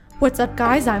What's up,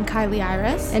 guys? I'm Kylie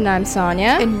Iris. And I'm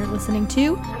Sonia. And you're listening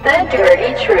to The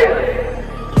Dirty Truth.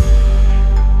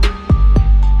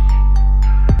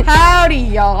 Howdy,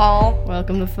 y'all.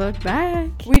 Welcome the fuck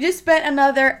back. We just spent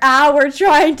another hour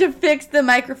trying to fix the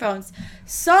microphones.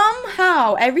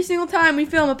 Somehow, every single time we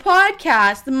film a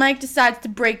podcast, the mic decides to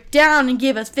break down and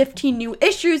give us 15 new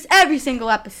issues every single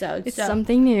episode. It's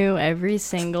something new every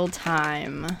single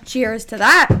time. Cheers to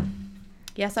that.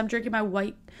 Yes, I'm drinking my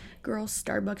white girl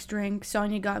Starbucks drink.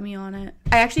 Sonia got me on it.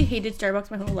 I actually hated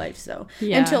Starbucks my whole life, so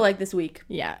until like this week.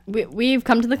 Yeah, we've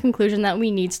come to the conclusion that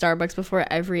we need Starbucks before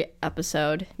every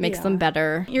episode. Makes them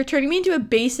better. You're turning me into a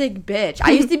basic bitch. I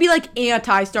used to be like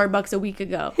anti-Starbucks a week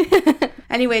ago.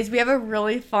 Anyways, we have a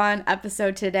really fun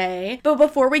episode today. But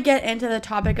before we get into the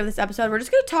topic of this episode, we're just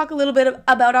going to talk a little bit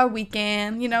about our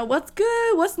weekend. You know, what's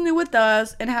good, what's new with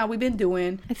us, and how we've been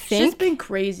doing. It's just been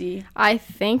crazy. I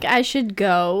think I should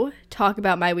go talk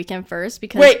about my weekend first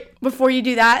because... Wait, before you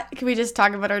do that, can we just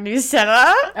talk about our new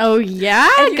setup? Oh, yeah,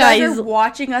 if you guys are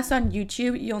watching us on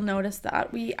YouTube, you'll notice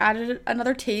that we added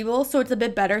another table, so it's a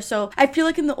bit better. So I feel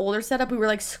like in the older setup, we were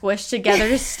like squished together,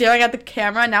 just staring at the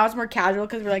camera. Now it's more casual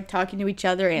because we're like talking to each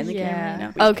other and the camera.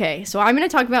 You know? Okay, so I'm going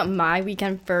to talk about my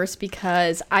weekend first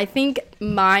because I think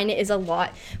mine is a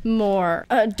lot more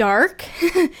dark.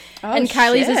 And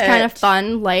Kylie's is kind of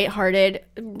fun, lighthearted,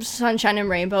 sunshine and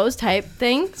rainbows type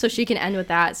thing. So she can end with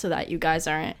that so that you guys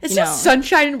aren't, It's just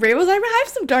sunshine and rainbows. I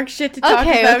have some dark shit to talk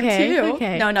about too.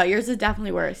 Okay. No, yours is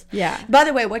definitely worse. Yeah. By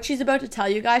the way, what she's about to tell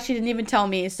you guys, she didn't even tell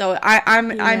me. So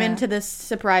I'm into this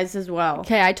surprise as well.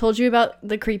 Okay, I told you about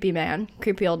the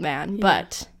creepy old man,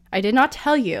 but I did not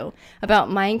tell you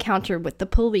about my encounter with the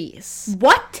police.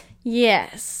 What?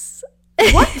 Yes.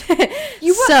 What?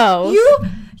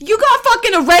 You got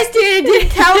fucking arrested and didn't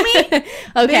tell me?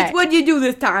 Okay. Bitch, what'd you do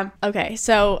this time? Okay,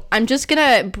 so I'm just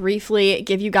gonna briefly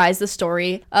give you guys the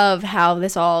story of how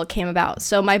this all came about.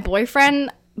 So my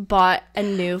boyfriend bought a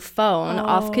new phone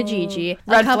off Kijiji.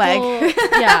 Red flag.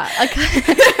 Yeah,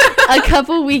 a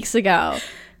couple weeks ago.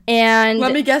 And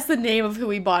let me guess the name of who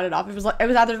he bought it off. It was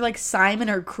either like Simon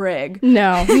or Craig.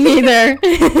 No, neither.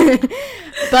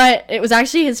 But it was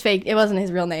actually his fake. It wasn't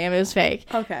his real name. It was fake.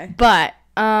 Okay. But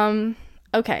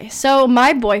okay. So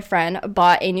my boyfriend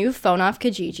bought a new phone off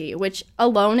Kijiji, which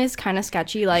alone is kind of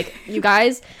sketchy. Like, you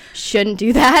guys shouldn't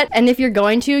do that. And if you're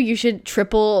going to, you should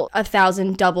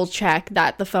 1,000 double check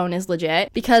that the phone is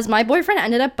legit, because my boyfriend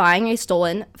ended up buying a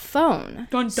stolen phone.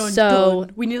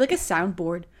 Dun. We need like a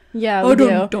soundboard. Yeah, we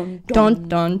do. Dun.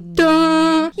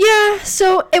 Yeah,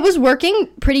 so it was working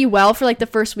pretty well for like the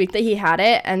first week that he had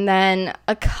it, and then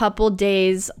a couple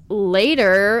days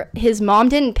later, his mom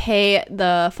didn't pay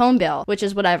the phone bill, which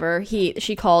is whatever. She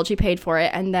called, she paid for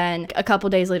it, and then a couple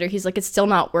days later, he's like, it's still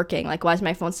not working. Like, why is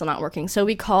my phone still not working? So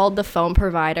we called the phone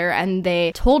provider, and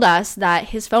they told us that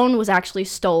his phone was actually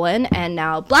stolen and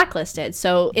now blacklisted.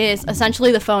 So it's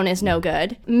essentially the phone is no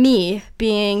good. Me,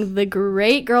 being the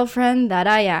great girlfriend that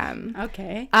I am.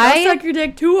 Okay. Don't suck your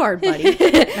dick too hard, buddy.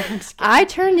 I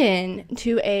turned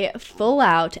into a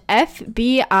full-out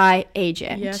FBI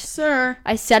agent. Yes, sir.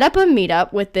 I set up a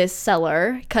meetup with this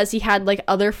seller because he had like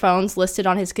other phones listed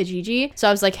on his Kijiji. So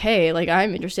I was like, hey, like,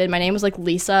 I'm interested. My name was like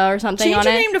Lisa or something. Change on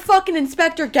your it. name to fucking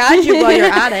Inspector Gadget while you're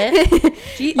at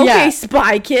it. Okay,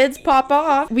 spy kids, pop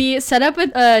off. We set up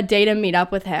a day to meet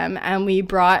up with him, and we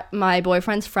brought my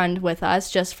boyfriend's friend with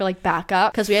us just for like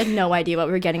backup, because we had no idea what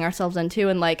we were getting ourselves into.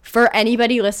 And like, for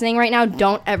anybody listening right now,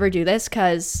 don't ever do this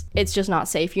because it's just not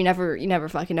safe. You never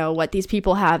fucking know what these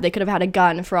people have. They could have had a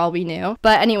gun for all we knew.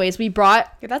 But anyways, we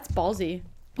brought... Yeah, that's ballsy.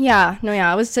 Yeah,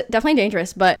 it was definitely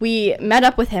dangerous, but we met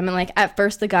up with him, and like at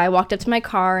first the guy walked up to my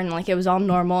car and like it was all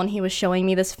normal, and he was showing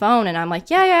me this phone, and I'm like,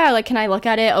 yeah, like, can I look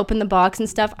at it, open the box and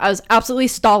stuff? I was absolutely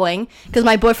stalling because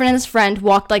my boyfriend and his friend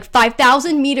walked like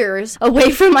 5,000 meters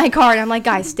away from my car, and I'm like,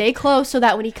 guys, stay close so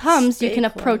that when he comes, you can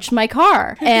approach my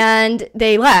car. And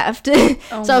they left. So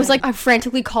I was like, I'm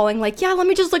frantically calling, like, yeah, let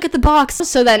me just look at the box.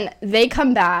 So then they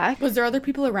come back. Was there other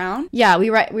people around? Yeah, we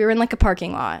were in like a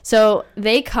parking lot. So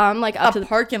they come like up to the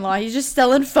parking lot. He's just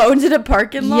selling phones in a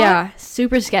parking lot? Yeah,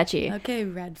 super sketchy. Okay,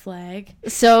 red flag.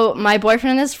 So my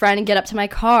boyfriend and his friend get up to my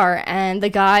car, and the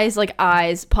guy's like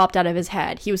eyes popped out of his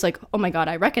head. He was like, oh my god,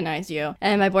 I recognize you.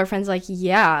 And my boyfriend's like,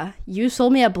 yeah, you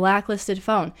sold me a blacklisted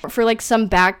phone. For like some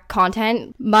back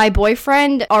content, my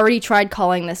boyfriend already tried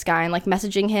calling this guy and like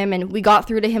messaging him, and we got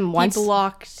through to him once. He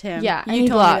blocked him. Yeah, you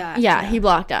told me that. Yeah, he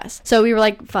blocked us. So we were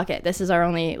like, fuck it, this is our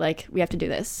only, like, we have to do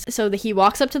this. So he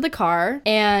walks up to the car,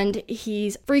 and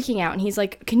he's freaking out, and he's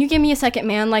like, can you give me a second,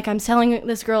 man? Like, I'm selling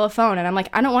this girl a phone. And I'm like,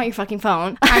 I don't want your fucking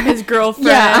phone. I'm his girlfriend.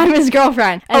 Yeah, I'm his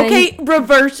girlfriend. And okay,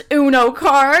 reverse Uno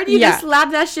card. You Yeah. just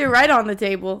slapped that shit right on the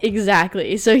table.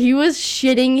 Exactly. So he was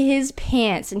shitting his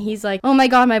pants, and he's like, oh my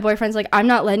god, my boyfriend's like, I'm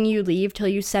not letting you leave till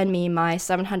you send me my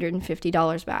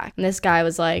 $750 back. And this guy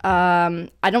was like,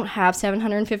 I don't have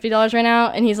 $750 right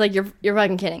now. And he's like, you're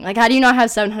fucking kidding. Like, how do you not have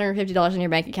 $750 in your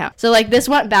bank account? So like this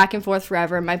went back and forth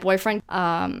forever. My boyfriend,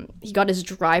 he got his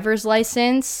driver's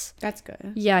license. That's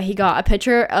good. Yeah, he got a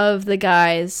picture of the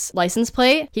guy's license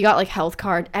plate. He got like health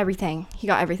card, everything. He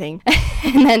got everything.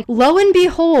 And then lo and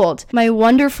behold, my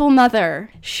wonderful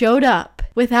mother showed up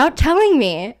without telling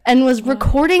me and was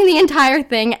recording the entire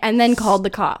thing and then called the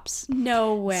cops.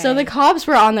 No way. So the cops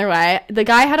were on their way. The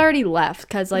guy had already left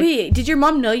because like, wait, did your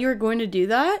mom know you were going to do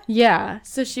that? yeah.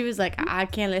 So she was like, I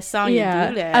can't let Sonya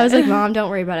do that. I was like, Mom, don't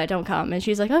worry about it. Don't come. And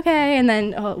she's like, okay. And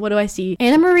then what do I see?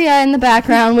 Anna Maria in the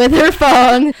background with her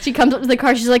phone. She comes up to the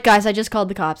car. She's like, guys, I just called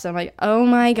the cops. I'm like, oh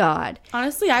my God.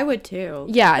 honestly, I would too.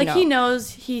 Yeah, like no. he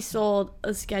knows he sold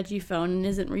a sketchy phone and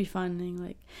isn't refunding.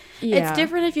 Like, Yeah. it's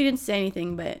different if you didn't say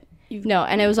anything, but you. No,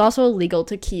 and it was also illegal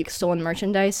to keep stolen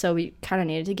merchandise, so we kind of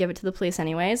needed to give it to the police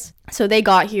anyways. So they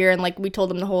got here and like we told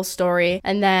them the whole story,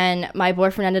 and then my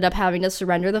boyfriend ended up having to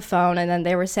surrender the phone, and then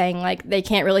they were saying like they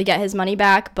can't really get his money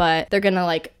back, but they're gonna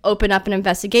like open up an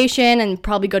investigation and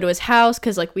probably go to his house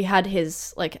because like we had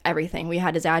his like everything, we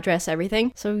had his address,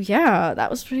 everything. So yeah, that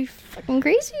was pretty fucking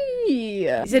crazy.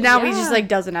 So now he Yeah. just like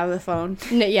doesn't have the phone.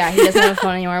 No, yeah, he doesn't have a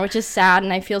phone anymore, which is sad,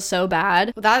 and I feel so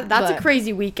bad. That's But- a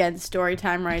crazy weekend story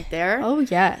time right there. Oh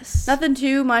yes. Nothing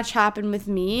too much happened with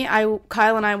me.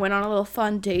 Kyle and I went on a little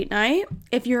fun date night.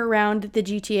 If you're around the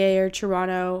GTA or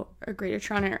Toronto or Greater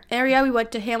Toronto area, we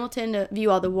went to Hamilton to view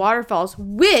all the waterfalls,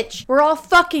 which were all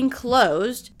fucking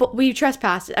closed, but we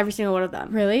trespassed at every single one of them.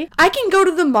 Really? I can go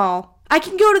to the mall. I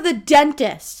can go to the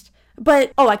dentist.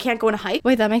 But, I can't go on a hike?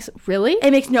 Wait, that makes really?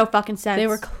 It makes no fucking sense. They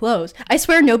were closed. I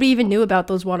swear nobody even knew about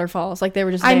those waterfalls. Like they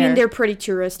were just there. I mean, they're pretty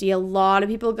touristy. A lot of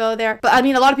people go there. But I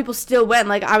mean, a lot of people still went.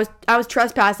 Like I was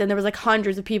trespassing. There was like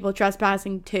hundreds of people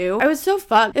trespassing too. I was so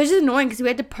fucked. It was just annoying because we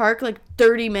had to park like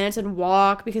 30 minutes and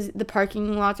walk because the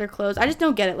parking lots are closed. I just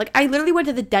don't get it. Like I literally went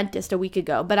to the dentist a week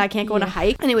ago, but I can't go on a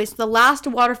hike. Anyways, the last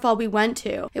waterfall we went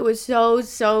to, it was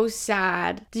so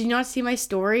sad. Did you not see my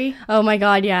story? Oh my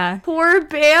god, yeah. Poor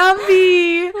Bambi.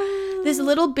 This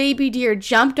little baby deer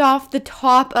jumped off the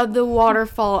top of the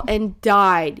waterfall and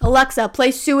died. Alexa,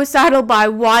 play Suicidal by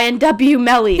YNW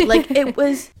Melly. Like, it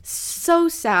was so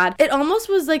sad. It almost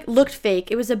was like, looked fake.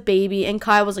 It was a baby, and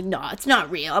Kyle was like, no, it's not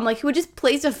real. I'm like, who just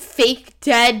plays a fake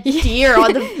dead deer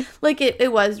on the, like,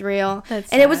 it was real.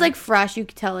 That's and it was sad. like fresh. You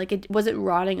could tell, like, it wasn't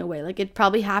rotting away. Like, it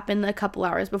probably happened a couple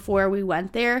hours before we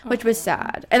went there, which was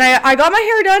sad. And I got my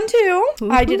hair done too.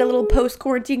 I did a little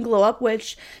post-quarantine glow up,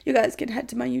 which you guys can head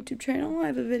to my YouTube channel. I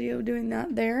have a video doing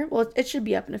that there. Well, it should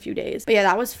be up in a few days. But yeah,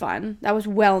 that was fun. That was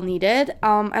well needed.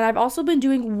 And I've also been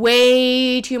doing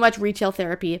way too much retail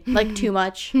therapy. Like, too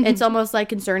much. It's almost like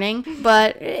concerning,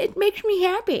 but it makes me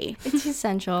happy. It's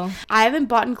essential. I haven't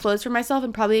bought clothes for myself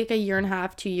in probably like a year and a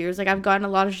half, 2 years. Like, I've gotten a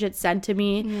lot of shit sent to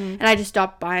me, and I just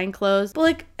stopped buying clothes. But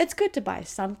like, it's good to buy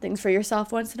some things for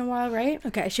yourself once in a while, right?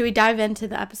 Okay, should we dive into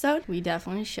the episode? We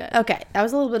definitely should. Okay, that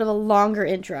was a little bit of a longer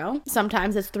intro.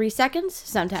 Sometimes it's 3 seconds,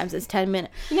 sometimes it's 10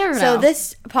 minutes. You never So know.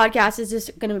 this podcast is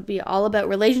just going to be all about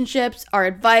relationships, our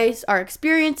advice, our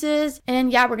experiences,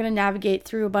 and yeah, we're going to navigate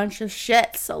through a bunch of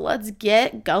shit. So let's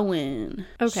get going.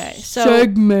 Okay, so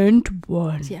Segment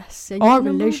 1. yes, Our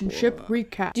relationship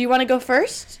recap. Do you want to go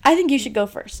first? I think you should go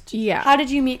first. Yeah. How did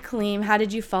you meet Kaleem? How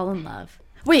did you fall in love?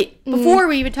 Wait, before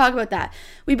we even talk about that,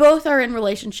 we both are in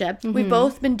relationship. We've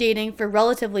both been dating for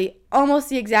relatively almost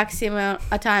the exact same amount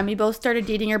of time. We both started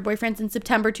dating our boyfriends in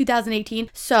September 2018,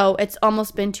 so it's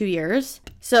almost been 2 years.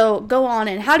 So go on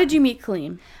in. How did you meet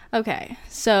Kaleem? Okay,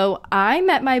 so I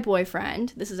met my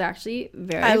boyfriend. This is actually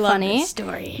very I love funny. this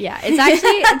story. Yeah, it's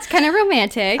actually kind of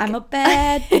romantic. I'm a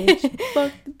bad bitch.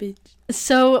 Fuck the bitch.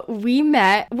 So we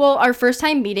met, well, our first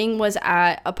time meeting was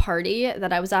at a party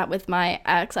that I was at with my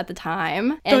ex at the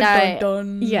time. And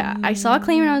I saw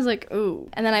Kaleem and I was like, ooh.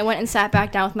 And then I went and sat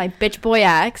back down with my bitch boy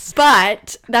ex.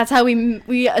 But that's how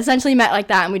we essentially met like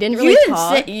that, and we didn't really You didn't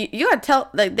talk. say, you gotta tell,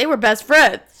 like, they were best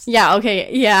friends. Yeah, okay,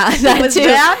 yeah. That was too.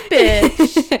 that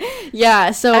bitch.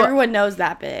 Yeah, so Everyone knows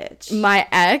that bitch. my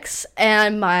ex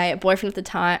and my boyfriend at the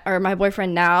time, or my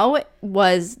boyfriend now,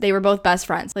 they were both best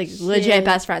friends, like legit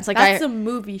best friends. Like That's some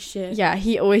movie shit. yeah,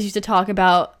 he always used to talk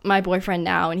about my boyfriend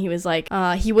now, and he was like,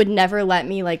 he would never let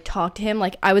me like talk to him.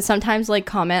 Like I would sometimes like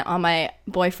comment on my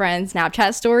boyfriend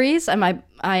Snapchat stories, and my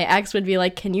ex would be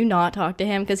like, can you not talk to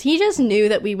him? Because he just knew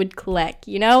that we would click,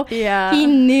 you know? Yeah. He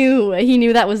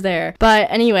knew that was there. But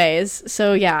anyways,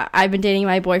 so yeah, I've been dating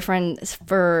my boyfriend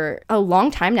for a long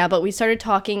time now, but we started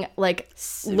talking like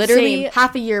literally Same.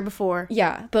 Half a year before.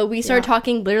 Yeah, but we started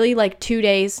talking literally like 2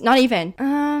 days, not even.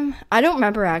 I don't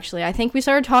remember actually. I think we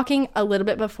started talking a little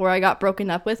bit before I got broken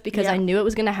up with because I knew it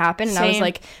was gonna happen, and I was Same.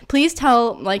 like, please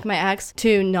tell like my ex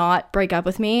to not break up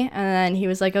with me. And then he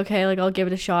was like, okay, like I'll give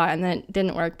it a shot, and then it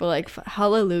didn't work, but like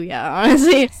hallelujah,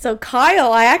 honestly. So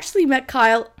Kyle, I actually met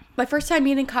Kyle. My first time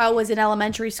meeting Kyle was in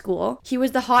elementary school. He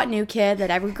was the hot new kid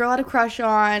that every girl had a crush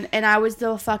on, and I was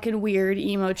the fucking weird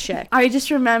emo chick. I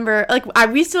just remember, like,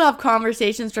 we still have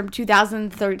conversations from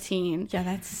 2013. Yeah,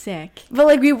 that's sick. But,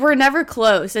 like, we were never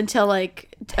close until,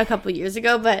 like, a couple years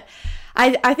ago, but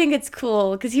I think it's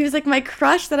cool, because he was, like, my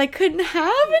crush that I couldn't have,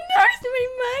 and now he's my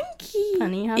monkey.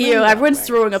 Funny how Ew, that everyone's works.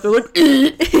 throwing up. They're like,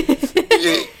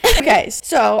 okay,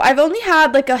 so I've only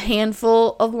had like a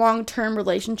handful of long-term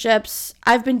relationships.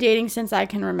 I've been dating since I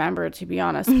can remember, to be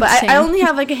honest. But I Same. only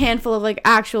have like a handful of like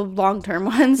actual long-term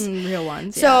ones. Real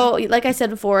ones. So, like I said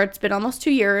before, it's been almost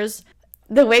 2 years.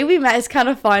 The way we met is kind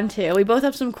of fun too. We both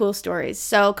have some cool stories.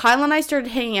 So Kyle and I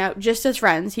started hanging out just as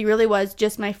friends. He really was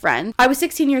just my friend. I was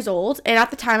 16 years old, and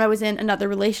at the time I was in another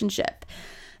relationship.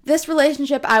 This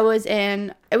relationship I was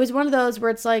in, it was one of those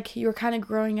where it's like you were kind of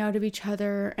growing out of each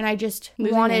other, and I just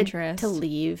Losing wanted interest. to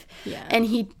leave. Yeah. And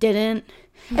he didn't.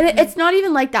 And it's not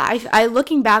even like that. I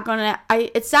looking back on it,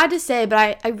 it's sad to say,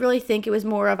 but I really think it was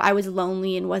more of I was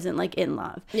lonely and wasn't like in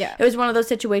love. Yeah. It was one of those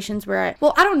situations where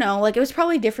I don't know, like it was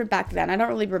probably different back then. I don't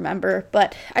really remember,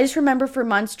 but I just remember for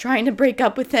months trying to break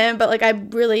up with him, but like I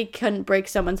really couldn't break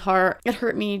someone's heart. It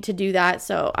hurt me to do that,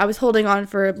 so I was holding on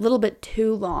for a little bit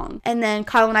too long. And then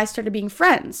Kyle and I started being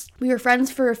friends. We were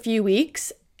friends for a few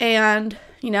weeks, and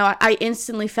you know, I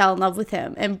instantly fell in love with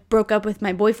him and broke up with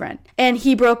my boyfriend. And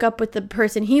he broke up with the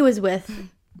person he was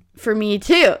with for me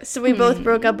too. So we both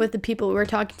broke up with the people we were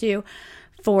talking to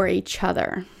for each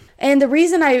other. And the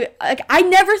reason I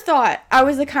never thought I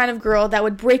was the kind of girl that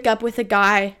would break up with a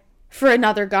guy for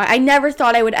another guy. I never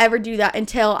thought I would ever do that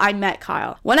until I met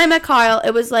Kyle. When I met Kyle,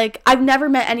 it was like, I've never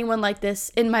met anyone like this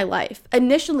in my life.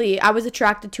 Initially, I was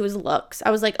attracted to his looks.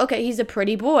 I was like, okay, he's a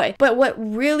pretty boy. But what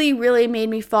really, really made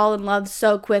me fall in love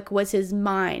so quick was his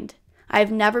mind. I've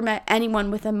never met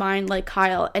anyone with a mind like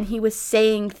Kyle, and he was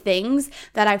saying things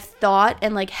that I've thought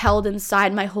and like held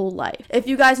inside my whole life. If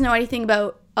you guys know anything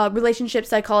about relationship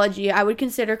psychology, I would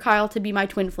consider Kyle to be my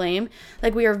twin flame.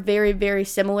 Like, we are very, very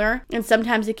similar, and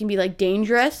sometimes it can be like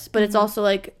dangerous, but it's also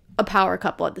like a power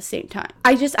couple at the same time.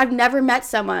 I've never met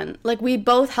someone like we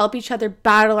both help each other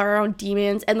battle our own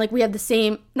demons, and like we have the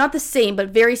same, not the same, but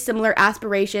very similar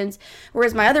aspirations.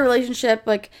 Whereas my other relationship,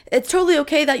 like, it's totally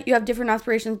okay that you have different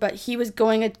aspirations, but he was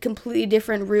going a completely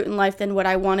different route in life than what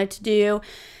I wanted to do.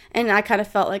 And I kind of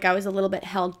felt like I was a little bit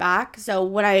held back. So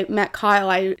when I met Kyle,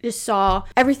 I just saw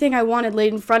everything I wanted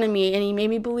laid in front of me. And he made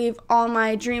me believe all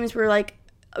my dreams were like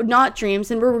not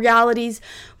dreams and were realities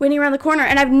waiting around the corner.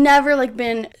 And I've never like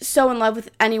been so in love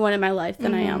with anyone in my life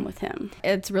than I am with him.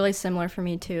 It's really similar for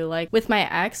me too. Like with my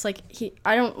ex, like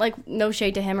I don't like, no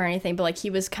shade to him or anything, but like he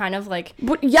was kind of like,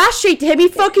 But yeah, shade to him. He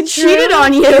fucking cheated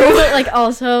on you. but like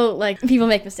also like people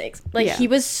make mistakes. Like Yeah. he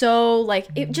was so like,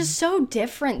 it just so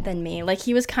different than me. Like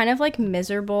he was kind of like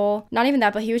miserable. Not even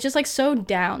that, but he was just like so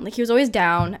down. Like he was always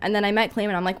down. And then I met Clayman,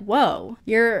 and I'm like, whoa,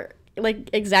 you're like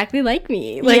exactly like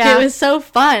me. Like Yeah. it was so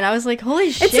fun. I was like, holy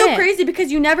shit. It's so crazy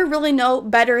because you never really know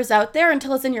better is out there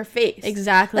until it's in your face.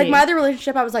 Exactly. Like my other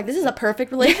relationship, I was like, this is a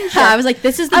perfect relationship. I was like,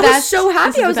 this is the I best. was so happy.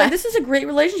 This is I was the like, best. this is a great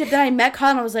relationship. Then I met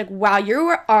Kyle, and I was like, wow,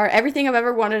 you are everything I've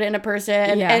ever wanted in a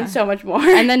person, Yeah. and so much more.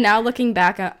 And then now looking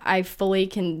back, I fully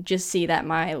can just see that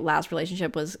my last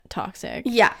relationship was toxic.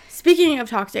 yeah. Speaking of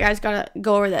toxic, I just gotta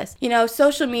go over this. You know,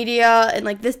 social media and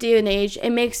like this day and age,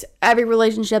 it makes every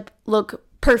relationship look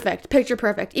perfect, picture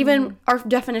perfect. Even our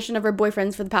definition of our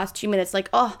boyfriends for the past 2 minutes, like,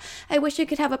 oh, I wish I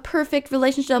could have a perfect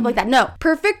relationship like that. No,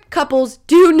 perfect couples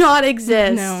do not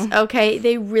exist. No. Okay,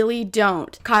 they really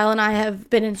don't. Kyle and I have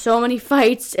been in so many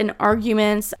fights and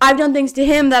arguments. I've done things to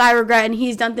him that I regret, and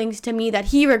he's done things to me that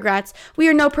he regrets. We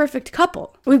are no perfect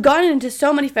couple. We've gotten into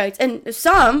so many fights, and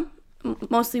some,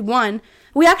 mostly one,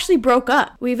 we actually broke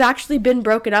up. We've actually been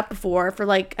broken up before for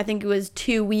like, I think it was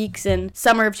 2 weeks in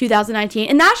summer of 2019.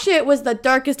 And that shit was the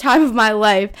darkest time of my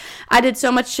life. I did so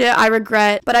much shit I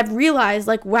regret, but I've realized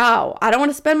like, wow, I don't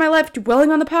want to spend my life dwelling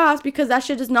on the past because that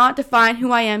shit does not define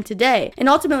who I am today. And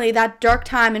ultimately that dark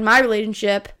time in my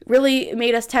relationship really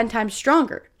made us 10 times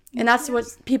stronger. And that's what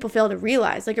people fail to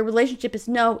realize. Like, a relationship is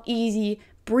no easy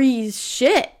breeze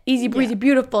shit. Easy breezy,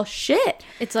 beautiful shit.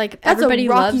 It's like That's a everybody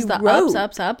rocky loves the road.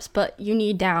 ups, but you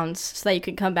need downs so that you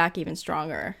can come back even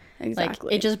stronger. Exactly.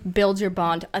 Like, it just builds your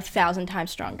bond 1,000 times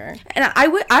stronger. And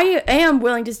I am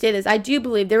willing to say this. I do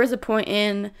believe there was a point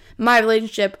in my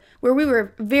relationship where we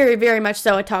were very, very much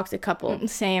so a toxic couple.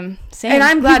 Same. And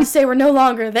I'm glad to say we're no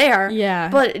longer there. Yeah.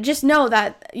 But just know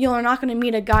that you're not going to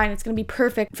meet a guy and it's going to be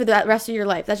perfect for the rest of your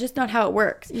life. That's just not how it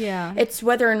works. Yeah. It's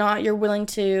whether or not you're willing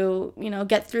to,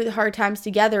 get through the hard times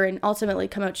together and ultimately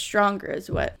come out stronger is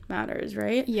what matters,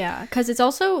 right? Yeah, because it's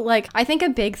also, like, I think a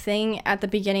big thing at the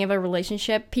beginning of a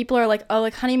relationship, people are like, oh,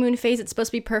 like, honeymoon phase, it's supposed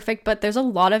to be perfect, but there's a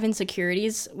lot of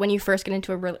insecurities when you first get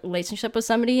into a relationship with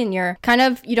somebody, and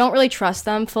you don't really trust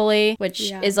them fully,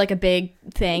 which is, like, a big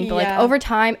thing, but, like, over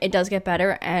time, it does get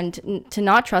better, and to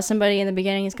not trust somebody in the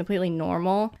beginning is completely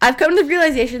normal. I've come to the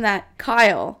realization that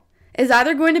Kyle is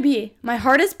either going to be my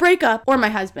hardest breakup or my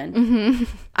husband. Mm-hmm.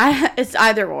 It's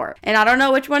either or. And I don't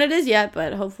know which one it is yet,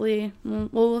 but hopefully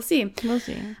we'll see. We'll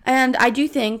see. And I do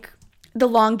think the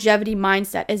longevity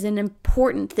mindset is an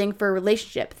important thing for a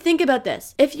relationship. Think about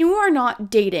this. If you are not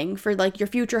dating for, like, your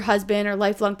future husband or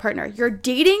lifelong partner, you're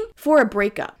dating for a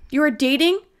breakup. You are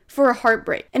dating for a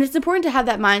heartbreak. And it's important to have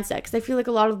that mindset, because I feel like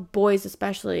a lot of boys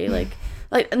especially, like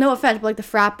no offense, but like the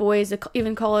frat boys,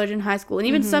 even college and high school, and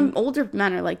even some older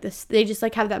men are like this. They just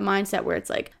like have that mindset where it's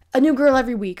like a new girl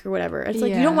every week or whatever. It's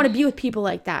like you don't want to be with people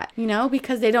like that,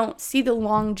 because they don't see the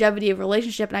longevity of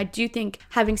relationship. And I do think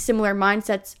having similar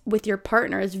mindsets with your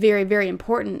partner is very, very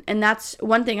important. And that's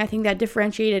one thing I think that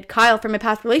differentiated Kyle from a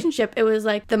past relationship. It was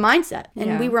like the mindset,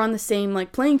 and we were on the same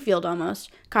like playing field almost,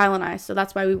 Kyle and I. So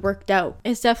that's why we worked out.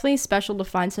 It's definitely special to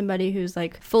find somebody who's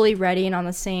like fully ready and on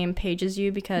the same page as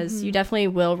you, because you definitely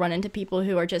will run into people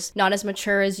who are just not as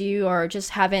mature as you, or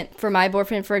just haven't. For my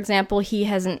boyfriend, for example, he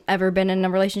hasn't ever been in a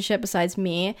relationship besides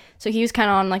me, so he was kind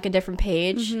of on like a different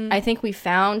page. I think we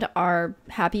found our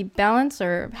happy balance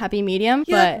or happy medium.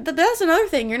 Yeah, but that's another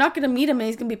thing. You're not going to meet him and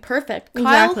he's going to be perfect.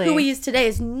 Kyle, who he is today,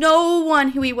 is no one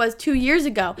who he was 2 years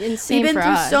ago. We've been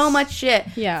through so much shit.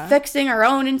 Yeah. Fixing our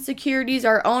own insecurities,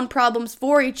 our own problems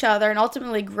for each other, and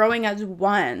ultimately growing as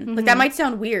one. Like, that might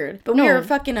sound weird, but we're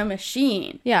fucking a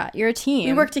machine. Yeah, you're a team.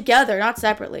 We work together, not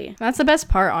separately. That's the best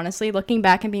part, honestly, looking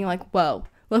back and being like, whoa,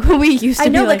 look what we used to do.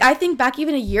 I know, like, I think back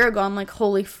even a year ago, I'm like,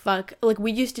 holy fuck. Like,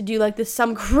 we used to do, like,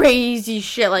 some crazy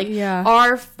shit. Like,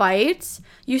 our fights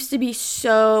used to be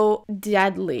so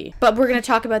deadly. But we're going to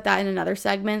talk about that in another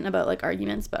segment about, like,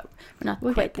 arguments, but we're not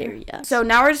quite there yet. So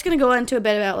now we're just going to go into a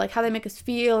bit about, like, how they make us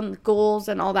feel and the goals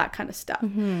and all that kind of stuff.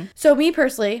 So me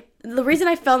personally, the reason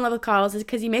I fell in love with Kyle is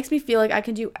because he makes me feel like I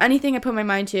can do anything I put my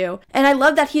mind to. And I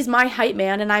love that he's my hype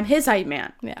man and I'm his hype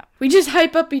man. Yeah. We just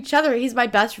hype up each other. He's my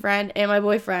best friend and my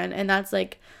boyfriend. And that's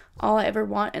like all I ever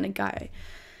want in a guy.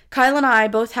 Kyle and I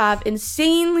both have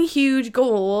insanely huge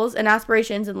goals and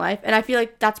aspirations in life. And I feel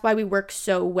like that's why we work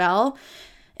so well.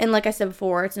 And like I said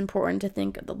before, it's important to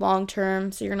think of the long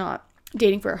term so you're not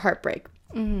dating for a heartbreak.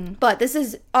 But this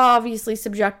is obviously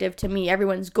subjective to me.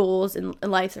 Everyone's goals in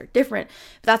life are different.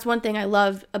 But that's one thing I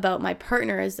love about my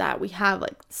partner, is that we have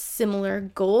like similar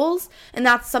goals. And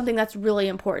that's something that's really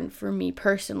important for me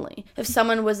personally. If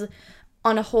someone was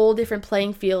on a whole different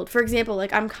playing field, for example,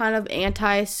 like I'm kind of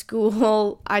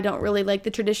anti-school. I don't really like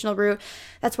the traditional route.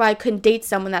 That's why I couldn't date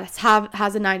someone that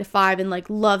has a 9-to-5 and like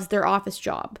loves their office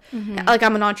job. Like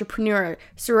I'm an entrepreneur.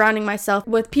 Surrounding myself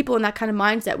with people in that kind of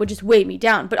mindset would just weigh me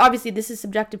down. But obviously this is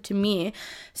subjective to me.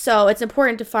 So it's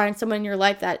important to find someone in your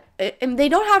life that, and they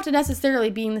don't have to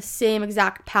necessarily be in the same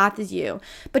exact path as you,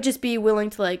 but just be willing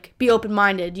to like be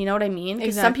open-minded. You know what I mean?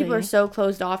 Because some people are so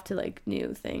closed off to like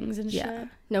new things and shit.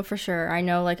 No, for sure. I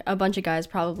know, like, a bunch of guys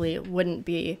probably wouldn't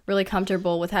be really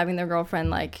comfortable with having their girlfriend,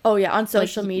 like... Oh, yeah, on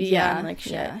social media and, like,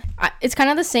 shit. Yeah. It's kind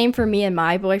of the same for me and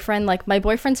my boyfriend. Like, my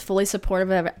boyfriend's fully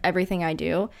supportive of everything I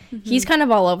do. He's kind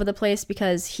of all over the place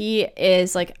because he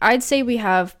is, like... I'd say we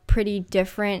have pretty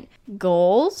different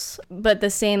goals, but the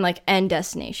same, like, end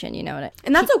destination, you know what I...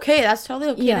 And that's okay. That's totally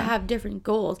okay to have different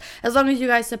goals, as long as you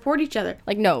guys support each other.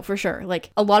 Like, no, for sure.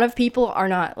 Like, a lot of people are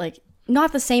not, like...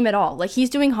 not the same at all. Like, he's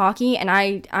doing hockey and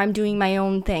I'm doing my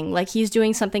own thing. Like, he's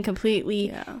doing something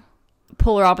completely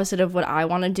polar opposite of what I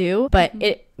want to do, but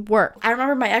it worked. I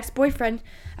remember my ex-boyfriend,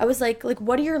 I was like,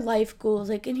 what are your life goals?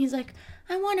 Like, and he's like,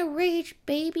 I want to raise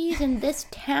babies in this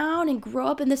town and grow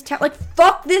up in this town. Like,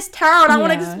 fuck this town. I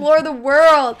want to explore the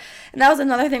world. And that was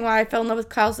another thing why I fell in love with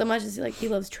Kyle so much, is like he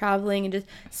loves traveling and just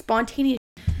spontaneous.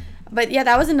 But yeah,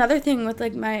 that was another thing with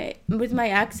like my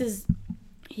ex, is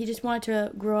he just wanted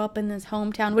to grow up in his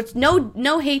hometown, which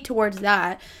no hate towards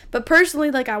that. But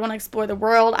personally, like, I want to explore the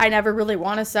world. I never really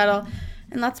want to settle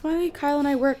And that's why Kyle and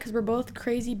I work, because we're both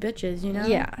crazy bitches, you know?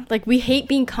 Yeah. Like, we hate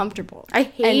being comfortable. I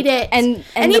hate it. And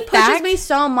he the pushes fact, me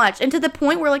so much. And to the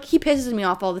point where, like, he pisses me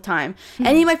off all the time.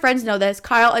 Any of my friends know this.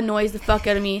 Kyle annoys the fuck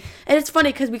out of me. And it's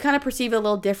funny because we kind of perceive it a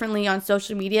little differently on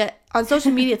social media. On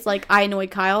social media, it's like I annoy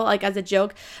Kyle, like, as a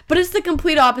joke. But it's the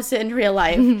complete opposite in real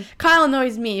life. Kyle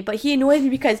annoys me, but he annoys me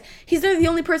because he's the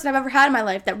only person I've ever had in my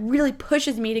life that really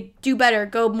pushes me to do better,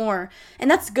 go more. And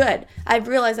that's good. I've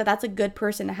realized that that's a good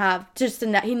person to have. Just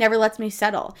he never lets me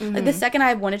settle. Like, the second I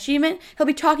have one achievement, he'll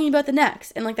be talking about the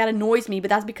next. And, like, that annoys me. But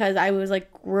that's because I was,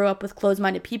 like, grew up with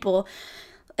closed-minded people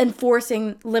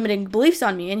enforcing limiting beliefs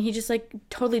on me. And he just, like,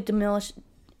 totally diminishes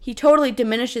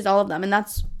all of them. And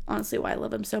that's honestly why I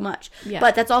love him so much. Yeah.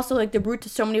 But that's also, like, the root to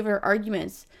so many of our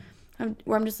arguments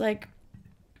where I'm just like,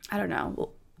 I don't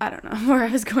know where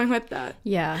I was going with that.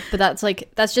 Yeah, but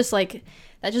that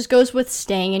just goes with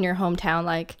staying in your hometown.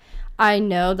 Like, I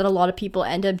know that a lot of people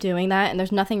end up doing that, and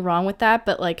there's nothing wrong with that,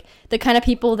 but, like, the kind of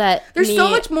people that there's so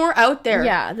much more out there.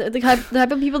 Yeah, the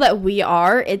type of people that we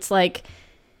are, it's like,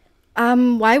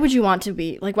 why would you want to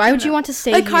be? Like, why would you want to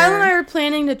stay like, here? Kyle and I are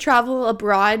planning to travel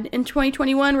abroad in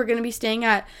 2021. We're going to be staying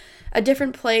at a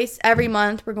different place every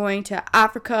month. We're going to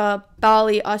Africa,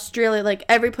 Bali, Australia, like,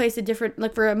 every place a different,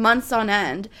 like, for months on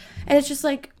end. And it's just,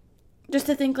 like, just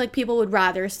to think, like, people would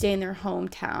rather stay in their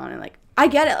hometown. And, like, I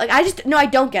get it. Like, I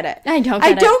don't get it. I don't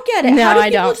get it. No, how do I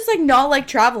people don't. just, like, not like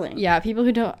traveling? Yeah, people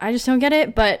who don't, I just don't get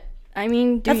it, but, I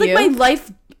mean, that's, like, my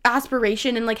life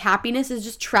aspiration and, like, happiness is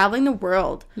just traveling the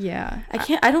world. Yeah.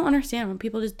 I don't understand when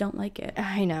people just don't like it.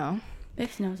 I know.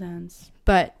 Makes no sense.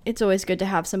 But it's always good to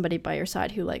have somebody by your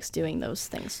side who likes doing those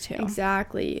things too.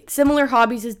 Exactly. Similar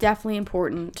hobbies is definitely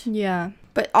important. Yeah.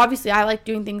 But obviously I like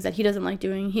doing things that he doesn't like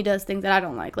doing. He does things that I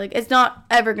don't like. Like, it's not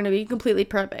ever going to be completely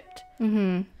perfect.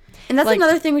 Mm-hmm. And that's, like,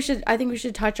 another thing I think we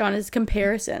should touch on is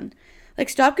comparison. Like,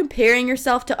 stop comparing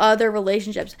yourself to other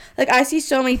relationships. Like, I see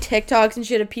so many TikToks and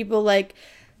shit of people, like,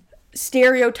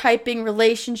 stereotyping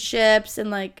relationships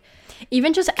and, like,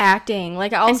 even just acting.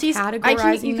 Like, I'll see,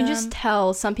 categorizing you can just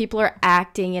tell some people are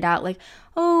acting it out. Like,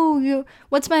 oh,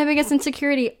 what's my biggest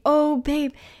insecurity? Oh,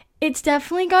 babe, it's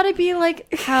definitely got to be,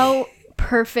 like, how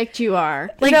perfect you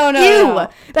are. Like, no.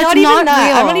 That's not even that.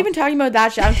 real. I'm not even talking about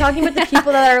that shit. I'm talking about the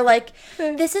people that are like,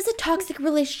 this is a toxic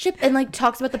relationship, and, like,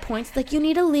 talks about the points, like, you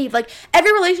need to leave. Like,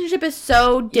 every relationship is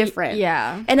so different.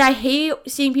 Yeah. And I hate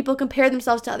seeing people compare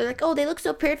themselves to others. Like, oh, they look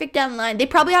so perfect down the line. They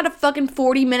probably had a fucking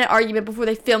 40-minute argument before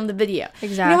they filmed the video.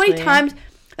 Exactly. You know how many times?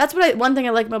 That's one thing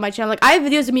I like about my channel. Like, I have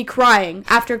videos of me crying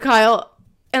after Kyle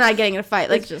and I getting in a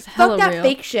fight. Like, just fuck that real.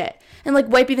 fake shit. And, like,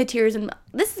 wiping the tears and,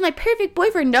 this is my perfect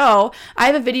boyfriend. No, I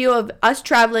have a video of us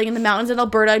traveling in the mountains in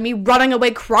Alberta and me running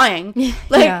away crying.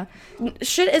 Like, Yeah.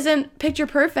 shit isn't picture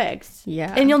perfect.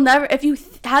 Yeah. And you'll never, if you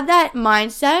had that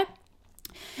mindset,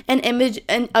 an image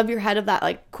of your head of that,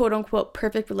 like, quote unquote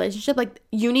perfect relationship, like,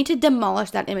 you need to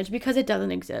demolish that image because it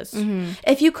doesn't exist. Mm-hmm.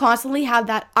 If you constantly have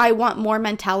that I want more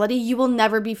mentality, you will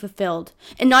never be fulfilled.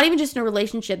 And not even just in a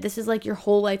relationship. This is, like, your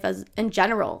whole life as in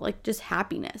general, like, just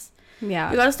happiness.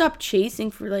 Yeah. You gotta stop chasing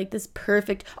for, like, this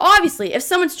perfect. Obviously, if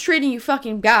someone's treating you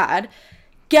fucking bad,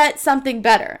 get something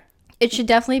better. It should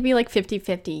definitely be, like,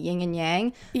 50-50, yin and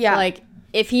yang. Yeah. Like,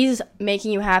 if he's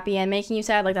making you happy and making you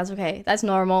sad, like, that's okay. That's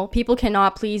normal. People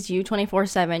cannot please you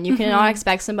 24/7. You cannot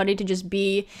expect somebody to just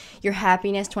be your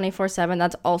happiness 24/7.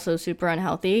 That's also super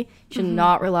unhealthy. You should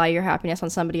not rely your happiness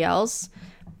on somebody else.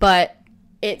 But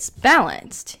it's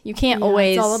balanced. You can't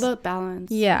always... It's all about balance.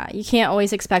 Yeah. You can't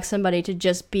always expect somebody to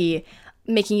just be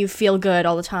making you feel good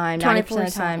all the time, 90% of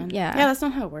the time. Yeah. Yeah, that's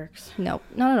not how it works. Nope.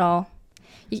 Not at all.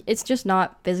 It's just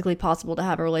not physically possible to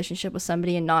have a relationship with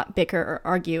somebody and not bicker or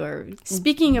argue or...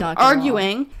 Speaking of not get along.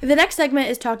 arguing, the next segment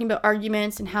is talking about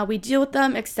arguments and how we deal with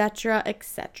them, etc.,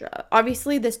 etc.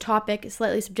 Obviously, this topic is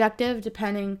slightly subjective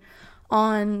depending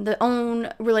on the own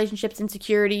relationships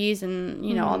insecurities and,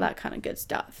 you know, all that kind of good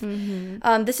stuff.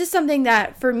 This is something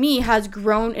that, for me, has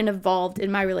grown and evolved in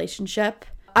my relationship.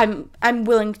 I'm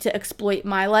willing to exploit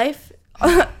my life.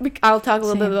 I'll talk a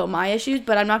little bit about my issues,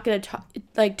 but I'm not going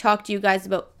to talk to you guys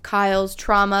about Kyle's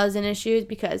traumas and issues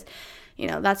because, you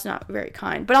know, that's not very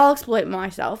kind. But I'll exploit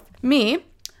myself. Me,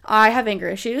 I have anger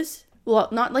issues. Well,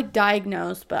 not, like,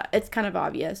 diagnosed, but it's kind of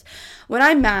obvious. When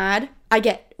I'm mad, I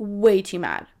get way too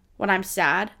mad. When I'm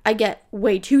sad, I get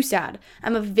way too sad.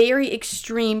 I'm a very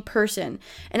extreme person.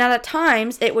 And at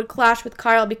times, it would clash with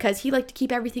Kyle because he liked to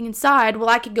keep everything inside while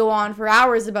I could go on for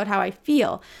hours about how I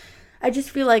feel. I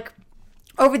just feel like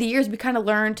over the years, we kind of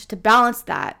learned to balance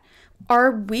that.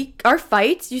 Our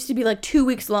fights used to be like 2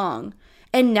 weeks long.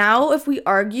 And now if we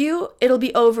argue, it'll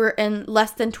be over in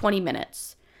less than 20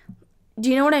 minutes. Do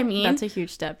you know what I mean? That's a huge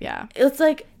step, yeah. It's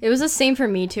like, It was the same for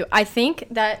me too. I think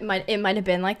that it might have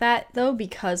been like that though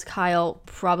because Kyle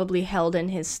probably held in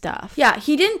his stuff. yeah,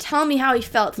 he didn't tell me how he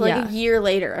felt till like Yeah. a year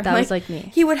later. That was like me.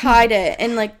 He would hide it,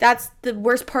 and like that's the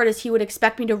worst part is he would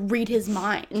expect me to read his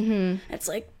mind. Mm-hmm. It's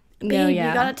like, babe, No, yeah.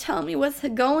 you gotta tell me what's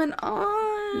going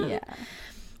on. Yeah.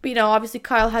 But you know, obviously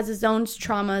Kyle has his own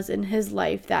traumas in his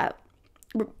life that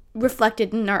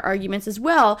reflected in our arguments as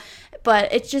well.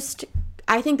 But it's just,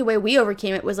 I think the way we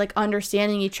overcame it was like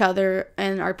understanding each other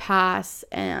and our past,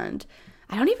 and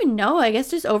I don't even know. I guess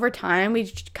just over time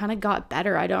we kind of got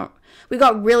better. We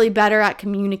got really better at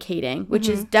communicating, which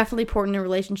is definitely important in a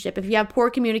relationship. If you have poor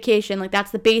communication, like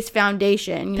that's the base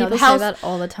foundation. You know, People the house, say that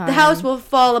all the time. the house will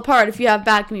fall apart if you have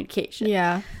bad communication.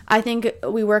 Yeah. I think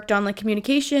we worked on like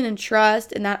communication and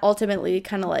trust, and that ultimately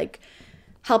kind of like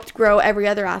helped grow every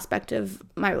other aspect of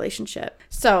my relationship.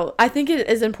 So I think it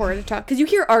is important to talk, because you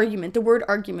hear argument, the word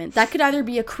argument, that could either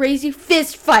be a crazy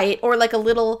fist fight or like a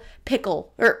little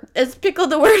pickle, or is pickle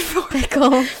the word for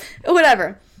Pickle.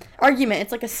 whatever. Argument,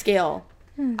 it's like a scale.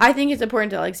 I think it's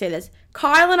important to like say this.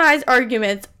 Kyle and I's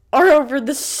arguments are over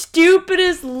the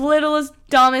stupidest, littlest,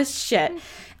 dumbest shit.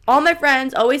 All my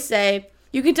friends always say,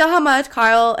 you can tell how much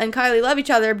Kyle and Kylie love each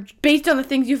other based on the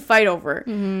things you fight over.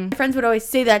 My friends would always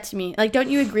say that to me. Like, don't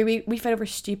you agree? We fight over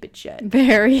stupid shit.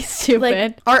 Very stupid.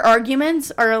 Like, our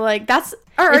arguments are like, that's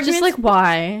our it's arguments. just like,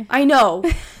 why? I know.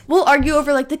 We'll argue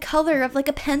over like the color of like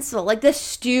a pencil, like the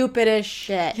stupidest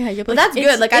shit. Yeah, you'll be but like, that's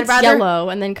good. Like, I'd it's rather yellow,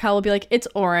 and then Kyle will be like, it's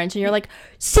orange, and you're like,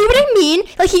 see what I mean?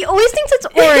 Like, he always thinks it's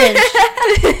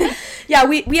orange. Yeah,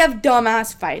 we have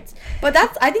dumbass fights, but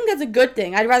I think that's a good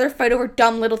thing. I'd rather fight over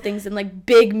dumb little things than like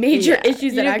big major Yeah.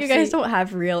 issues that you actually. guys don't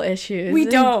have real issues. We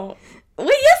don't. Well,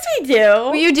 yes, we do.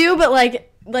 Well, you do, but like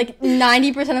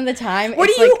 90% of the time. What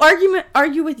do it's you like,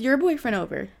 argue with your boyfriend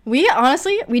over? We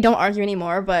honestly, we don't argue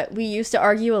anymore, but we used to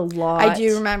argue a lot. I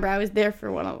do remember. I was there for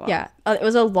one of them. Yeah, it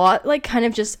was a lot, like, kind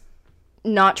of just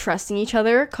not trusting each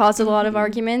other caused a lot of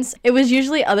arguments. It was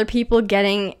usually other people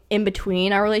getting in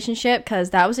between our relationship, because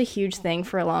that was a huge thing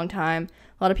for a long time.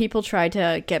 A lot of people tried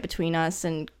to get between us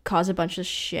and cause a bunch of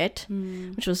shit,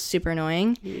 which was super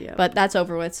annoying. Yeah. But that's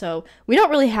over with, so we don't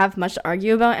really have much to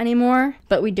argue about anymore.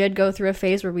 But we did go through a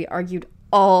phase where we argued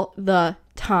all the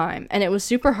time, and it was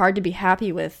super hard to be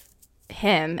happy with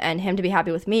him and him to be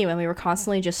happy with me when we were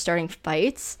constantly just starting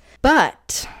fights.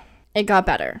 But it got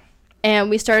better, and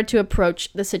we started to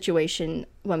approach the situation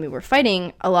when we were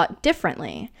fighting a lot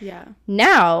differently. Yeah.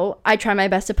 Now I try my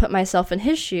best to put myself in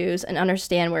his shoes and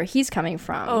understand where he's coming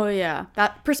from. Oh yeah,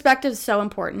 that perspective is so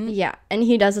important. Yeah, and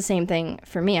he does the same thing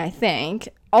for me, I think.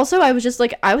 Also, I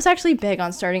was actually big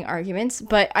on starting arguments,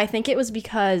 but I think it was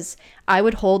because I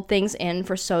would hold things in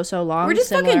for so long. We're just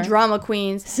fucking drama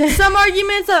queens. Some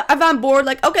arguments, if I'm bored,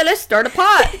 like, okay, let's start a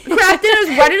pot. Craft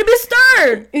dinner's ready to be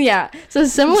stirred. Yeah, so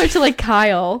similar to like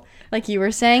Kyle, like you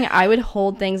were saying, I would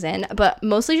hold things in, but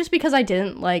mostly just because I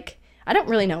don't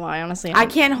really know why, honestly. I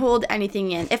can't hold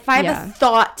anything in. If I have Yeah. a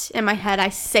thought in my head, I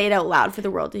say it out loud for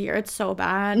the world to hear. It's so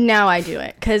bad. Now I do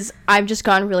it because I've just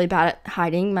gotten really bad at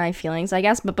hiding my feelings, I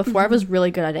guess. But before I was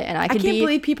really good at it, and I I could can't be.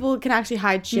 believe people can actually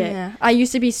hide shit. Yeah, I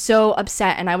used to be so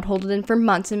upset, and I would hold it in for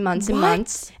months and months and What?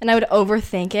 months, and I would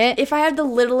overthink it. If I have the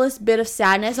littlest bit of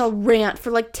sadness, I'll rant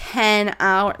for like 10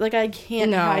 hours. Like, I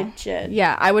can't hide shit.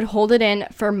 Yeah, I would hold it in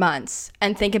for months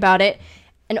and think about it,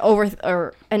 and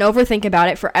overthink about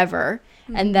it forever,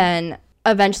 and then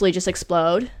eventually just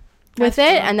explode with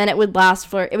it, and then it would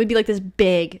be like this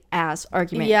big ass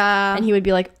argument. Yeah. And he would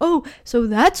be like, "Oh, so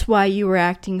that's why you were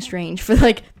acting strange for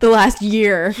like the last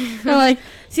year." I'm like,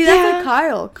 See, that's yeah. like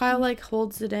Kyle. Kyle, like,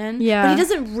 holds it in. Yeah. But he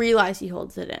doesn't realize he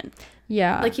holds it in.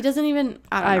 Yeah. Like, he doesn't even,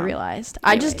 I don't I know. realized.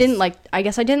 I just Anyways. I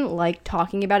guess I didn't like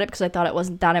talking about it because I thought it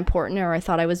wasn't that important, or I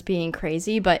thought I was being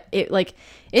crazy, but it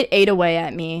ate away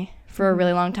at me for a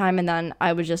really long time, and then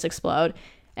I would just explode.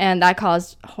 And that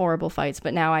caused horrible fights,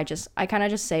 but now I kind of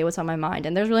just say what's on my mind,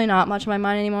 and there's really not much on my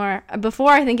mind anymore.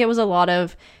 Before, I think it was a lot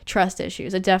of trust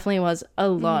issues. It definitely was a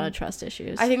lot of trust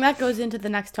issues. I think that goes into the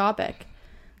next topic.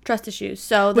 Trust issues.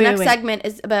 So, the Wait, next wait. segment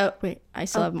is about... Wait, I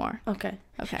still have more. Okay.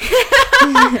 Okay.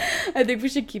 I think we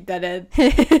should keep that in.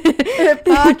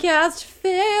 Podcast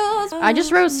fails. I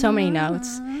just wrote so many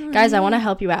notes. Guys, I want to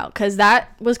help you out because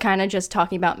that was kind of just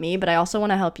talking about me, but I also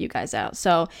want to help you guys out.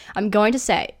 So I'm going to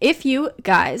say, if you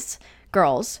guys,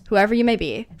 girls, whoever you may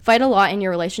be, fight a lot in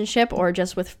your relationship or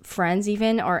just with friends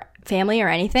even or family or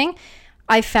anything,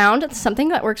 I found something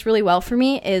that works really well for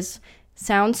me is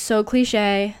sounds so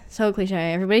cliche.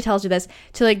 Everybody tells you this,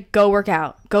 to like go work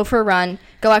out, go for a run,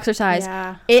 go exercise.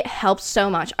 Yeah. It helps so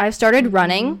much. I've started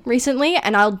running recently,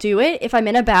 and I'll do it if I'm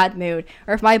in a bad mood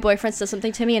or if my boyfriend says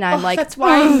something to me and I'm like, that's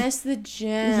why I miss the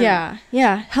gym. yeah,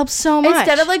 helps so much.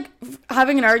 Instead of like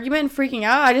having an argument and freaking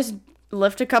out, I just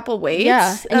lift a couple weights.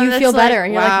 yeah, and you it's feel better, like,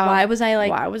 and you're like, wow, why was I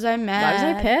why was I mad? Why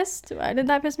was I pissed? Why did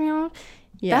that piss me off?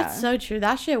 Yeah, That's so true.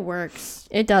 That shit works.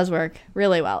 it does work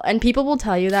really well, and people will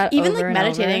tell you that Even over like and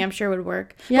meditating, over. I'm sure would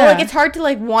work. Yeah. But like it's hard to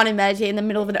like want to meditate in the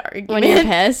middle of an argument. when you're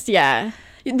pissed. Yeah.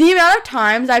 The amount of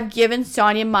times I've given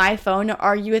Sonia my phone to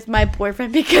argue with my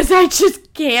boyfriend because I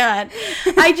just can't.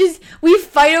 We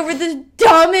fight over the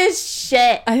dumbest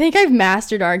shit. I think I've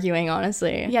mastered arguing,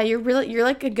 honestly. Yeah, you're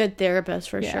like a good therapist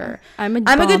for Yeah. sure. I'm a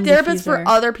good bomb therapist for diffuser.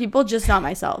 other people, just not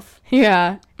myself.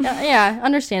 Yeah. Yeah,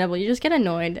 understandable. You just get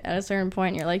annoyed at a certain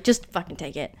point. You're like, just fucking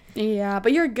take it. Yeah,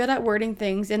 but you're good at wording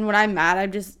things, and when I'm mad,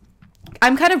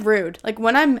 I'm kind of rude. Like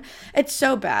it's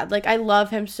so bad. Like I love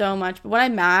him so much, but when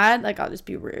I'm mad, like I'll just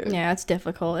be rude. Yeah, it's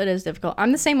difficult. It is difficult.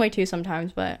 I'm the same way too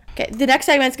sometimes, but Okay, the next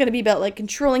segment's gonna be about like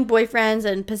controlling boyfriends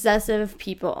and possessive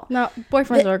people. no,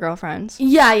 boyfriends or girlfriends.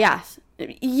 Yeah, yes.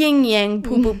 Yin yang,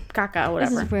 poo poo, caca, This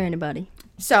whatever. is for anybody.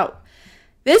 So,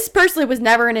 this personally was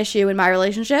never an issue in my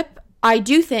relationship. I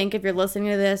do think if you're listening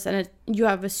to this and you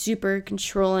have a super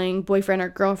controlling boyfriend or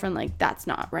girlfriend, like that's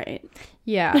not right.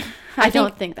 Yeah. I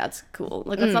don't think that's cool.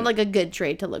 Like that's not like a good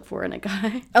trait to look for in a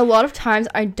guy. A lot of times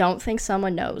I don't think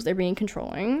someone knows they're being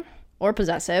controlling or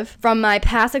possessive. From my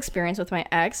past experience with my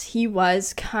ex, he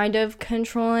was kind of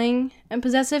controlling and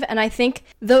possessive, and I think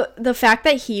the fact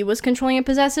that he was controlling and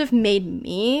possessive made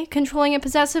me controlling and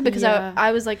possessive because Yeah.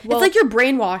 I was like, well, It's like you're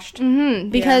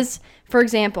brainwashed. because for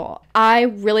example, I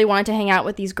really wanted to hang out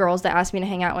with these girls that asked me to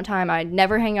hang out one time. I had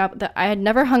never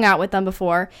hung out with them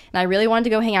before, and I really wanted to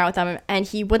go hang out with them, and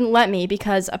he wouldn't let me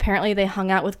because apparently they hung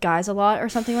out with guys a lot or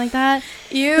something like that.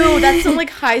 Ew, that's some like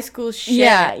high school shit.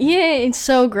 Yeah, it's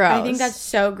so gross. I think that's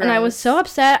so gross. And I was so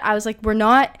upset. I was like, we're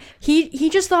not. He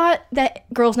just thought that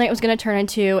girls' night was gonna turn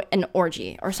into an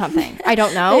orgy or something. I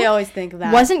don't know. They always think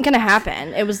that. Wasn't gonna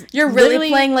happen. It was. You're really literally-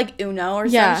 playing like Uno or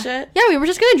Yeah. some shit? Yeah, we were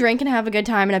just gonna drink and have a good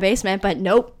time in a basement, but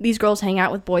nope, these girls hang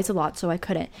out with boys a lot, so I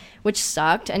couldn't, which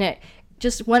sucked, and it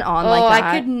just went on like that.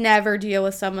 I could never deal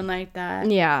with someone like that.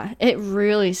 Yeah, it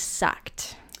really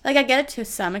sucked. Like, I get it to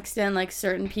some extent, like,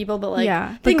 certain people, but, like, Yeah,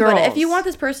 the think about it. If girls. you want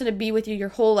this person to be with you your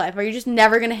whole life, are you just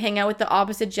never going to hang out with the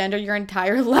opposite gender your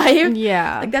entire life?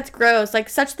 Yeah. Like, that's gross. Like,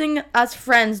 such thing as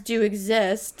friends do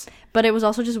exist. But it was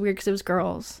also just weird because it was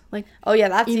girls. Like, Oh, yeah,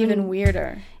 that's Even- even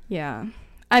weirder. yeah.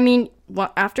 I mean,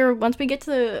 once we get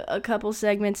to a couple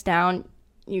segments down,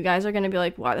 you guys are gonna be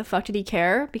like, why the fuck did he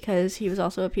care? Because he was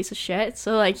also a piece of shit.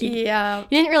 So like, he Yeah.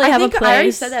 didn't really have a place. I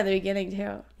already said that at the beginning,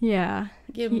 too. Yeah,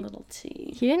 Give him a little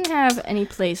tea. he didn't have any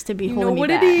place to be You holding know what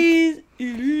me it back. is.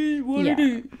 It is what it Yeah.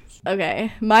 is.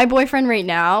 Okay, my boyfriend right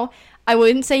now, I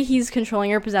wouldn't say he's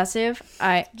controlling or possessive.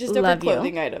 I Just over love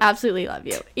clothing you. items. Absolutely love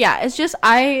you. Yeah, it's just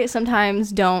I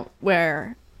sometimes don't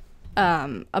wear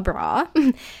a bra,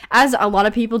 as a lot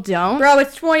of people don't. Bro,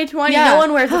 it's 2020. Yeah. No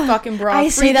one wears a fucking bra. I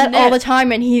say that all the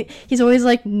time, and he's always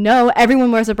like, no,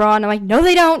 everyone wears a bra, and I'm like, no,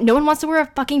 they don't. No one wants to wear a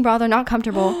fucking bra. They're not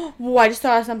comfortable. Whoa, I just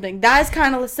thought of something. That is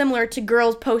kind of similar to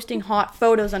girls posting hot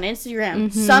photos on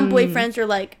Instagram. Some boyfriends are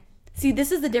like, see,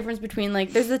 this is the difference between,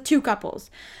 like, there's the two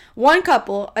couples. One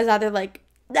couple is either like,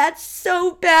 that's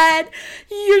so bad.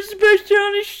 You're supposed to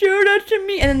only show that to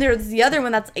me. And then there's the other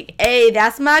one that's like, hey,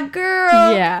 that's my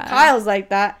girl. Yeah. Kyle's like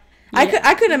that. Yeah.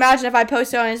 I could imagine if I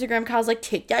posted on Instagram, Kyle's like,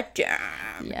 take that down.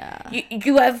 Yeah.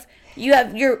 You have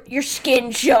your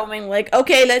skin showing. Like,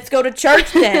 okay, let's go to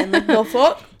church then. Like, the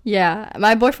fuck? Yeah,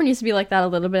 my boyfriend used to be like that a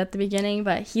little bit at the beginning,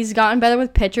 but he's gotten better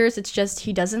with pictures. It's just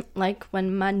he doesn't like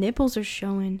when my nipples are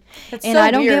showing. That's And so I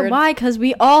don't weird. get why, because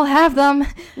we all have them.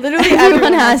 Literally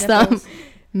everyone has them. nipples.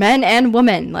 Men and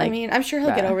women. Like, I mean, I'm sure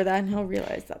he'll get bruh. over that and he'll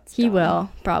realize that's he dumb. will,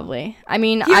 probably. I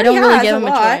mean, He I don't already really has give a him a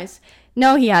lot. choice.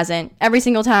 No, he hasn't. Every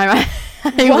single time I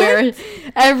What? wear it.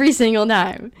 Every single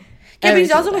time. Yeah, but Every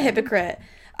he's also single a time. hypocrite.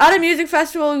 At a music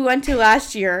festival we went to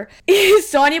last year,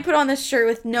 Sonia put on this shirt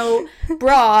with no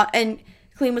bra, and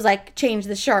Clean was like, change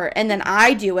the shirt. And then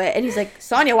I do it, and he's like,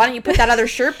 Sonia, why don't you put that other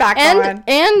shirt back on?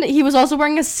 And he was also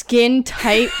wearing a skin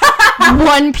tight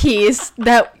one piece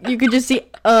that you could just see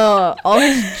all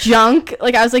his junk.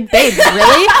 Like, I was like, babe,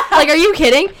 really? Like, are you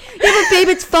kidding? Yeah, but babe,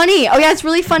 it's funny. Oh yeah, it's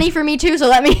really funny for me too, so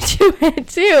let me do it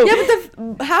too. Yeah,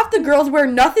 but half the girls wear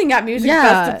nothing at music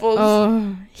festivals.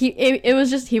 Oh, It was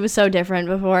just, he was so different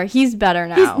before. He's better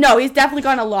now. He's definitely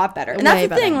gotten a lot better. And that's Way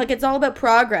the thing, better. like, it's all about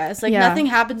progress. Like, Yeah. nothing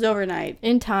happens overnight.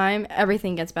 In time,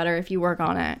 everything gets better if you work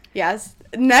on it. Yes.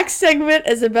 Next segment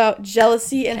is about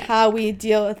jealousy and how we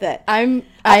deal with it. I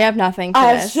have nothing for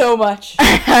I have this. so much.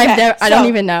 I So, don't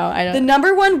even know. I don't. The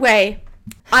number one way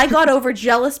I got over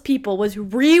jealous people was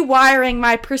rewiring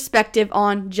my perspective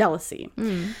on jealousy.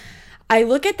 I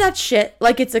look at that shit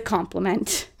like it's a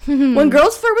compliment. When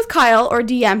girls flirt with Kyle or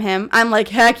DM him, I'm like,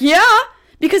 heck yeah!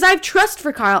 Because I have trust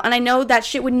for Kyle and I know that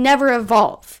shit would never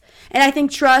evolve. And I think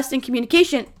trust and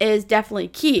communication is definitely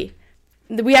key.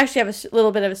 We actually have a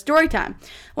little bit of a story time.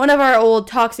 One of our old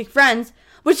toxic friends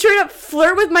would straight up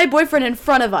flirt with my boyfriend in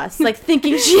front of us, like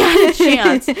thinking she had a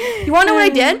chance. You want to know what I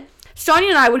did? Sonia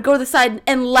and I would go to the side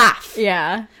and laugh.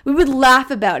 Yeah. We would laugh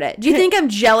about it. Do you think I'm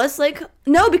jealous? Like,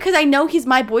 no, because I know he's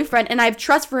my boyfriend and I have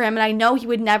trust for him and I know he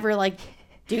would never, like,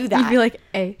 do that. You'd be like,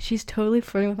 hey, she's totally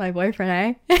flirting with my boyfriend,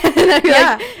 eh? And I'd be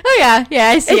Yeah. like, oh yeah,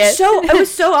 I see it. It was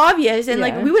so obvious. And,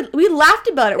 like, Yeah. we laughed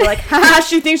about it. We're like, haha,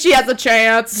 she thinks she has a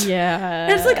chance. Yeah.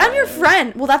 And it's like, I'm your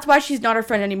friend. Well, that's why she's not our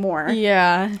friend anymore.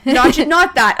 Yeah.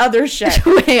 Not that other shit.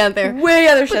 Way out there. Way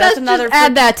other shit. But That's just another.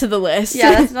 add that to the list.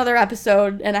 Yeah, that's another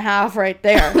episode and a half right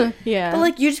there. Yeah. But,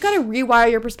 like, you just gotta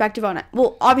rewire your perspective on it.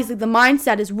 Well, obviously, the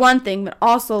mindset is one thing, but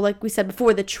also, like we said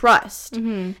before, the trust.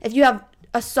 If you have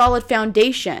a solid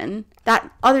foundation,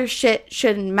 that other shit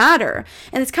shouldn't matter.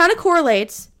 And this kind of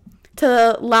correlates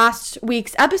to last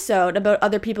week's episode about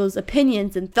other people's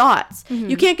opinions and thoughts.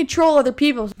 You can't control other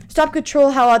people. Stop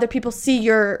control how other people see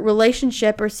your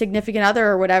relationship or significant other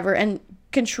or whatever, and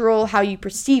control how you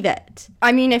perceive it.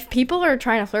 I mean, if people are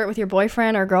trying to flirt with your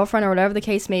boyfriend or girlfriend or whatever the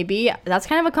case may be, that's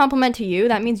kind of a compliment to you.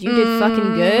 That means you did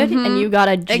fucking good and you got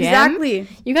a gem. Exactly.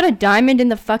 You got a diamond in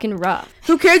the fucking rough.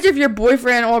 Who cares if your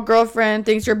boyfriend or girlfriend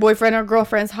thinks your boyfriend or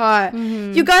girlfriend's hot?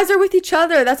 You guys are with each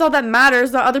other. That's all that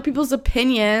matters, not other people's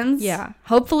opinions. Yeah.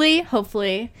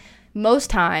 Hopefully, most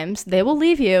times they will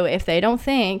leave you if they don't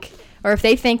think, or if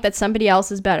they think that somebody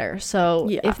else is better. So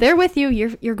Yeah. if they're with you,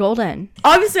 you're golden.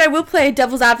 Obviously, I will play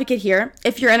devil's advocate here.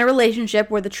 If you're in a relationship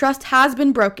where the trust has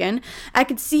been broken, I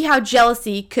could see how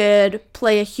jealousy could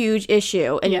play a huge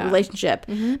issue in your Yeah. relationship.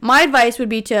 My advice would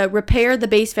be to repair the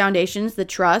base foundations, the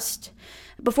trust,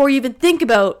 before you even think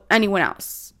about anyone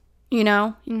else. You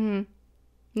know?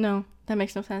 No, that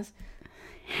makes no sense.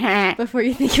 Before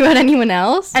you think about anyone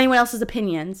else? Anyone else's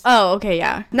opinions. Oh, okay,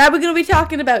 yeah. Now we're going to be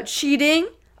talking about cheating,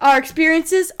 our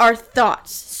experiences, our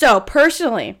thoughts. So,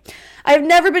 personally, I've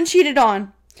never been cheated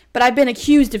on, but I've been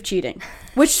accused of cheating,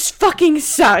 which fucking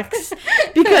sucks.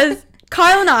 Because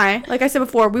Kyle and I, like I said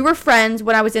before, we were friends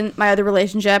when I was in my other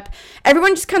relationship.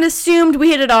 Everyone just kind of assumed we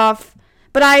hit it off.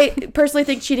 But I personally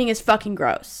think cheating is fucking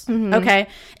gross. Okay?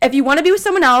 If you want to be with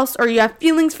someone else or you have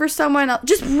feelings for someone else,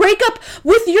 just break up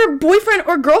with your boyfriend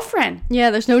or girlfriend. Yeah,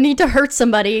 there's no need to hurt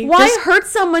somebody. Why Just- hurt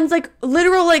someone's like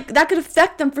literal, like that could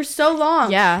affect them for so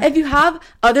long. Yeah. If you have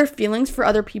other feelings for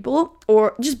other people,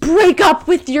 or just break up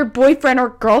with your boyfriend or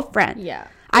girlfriend. Yeah.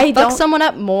 I Fuck don't. someone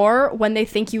up more when they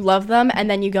think you love them and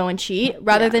then you go and cheat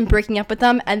rather than breaking up with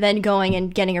them and then going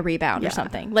and getting a rebound or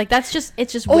something. Like it's just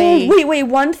Oh, way. wait.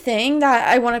 One thing that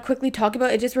I want to quickly talk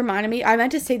about, it just reminded me, I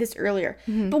meant to say this earlier.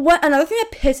 But another thing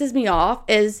that pisses me off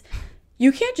is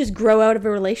you can't just grow out of a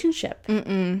relationship.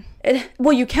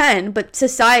 Well, you can, but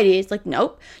society is like,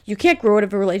 nope, you can't grow out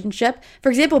of a relationship. For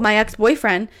example, my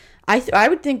ex-boyfriend, I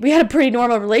would think we had a pretty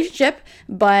normal relationship,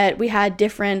 but we had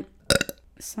different...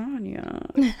 Sonia.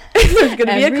 There's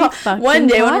gonna be Every a fucking one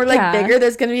day when we're like podcast. bigger.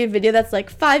 There's gonna be a video that's like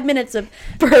 5 minutes of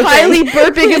Kylie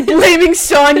burping and blaming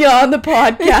Sonia on the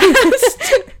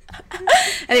podcast.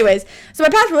 Anyways, so my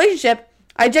past relationship,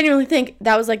 I genuinely think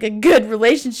that was like a good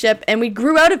relationship and we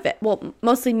grew out of it. Well,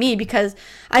 mostly me, because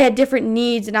I had different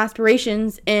needs and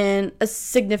aspirations in a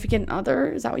significant other.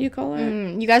 Is that what you call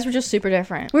it? You guys were just super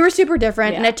different. We were super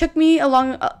different, and Yeah. it took me a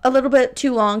little bit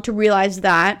too long to realize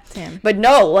that. Same. But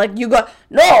no, like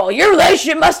your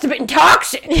relationship must have been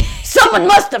toxic. Someone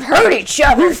must have hurt each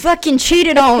other. Who fucking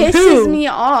cheated on Pisses who? me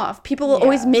off. People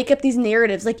always make up these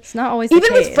narratives. Like it's not always the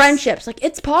even with case. friendships. Like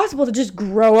it's possible to just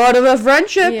grow out of a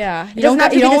friendship. Yeah, it doesn't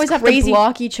have to you be don't this always have crazy. to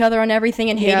block each other on everything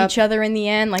and hate Yep. each other in the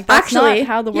end. Like that's Actually, not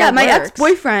how the world yeah, my works.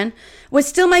 ex-boyfriend was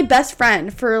still my best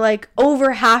friend for like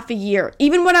over half a year.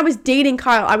 Even when I was dating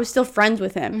Kyle, I was still friends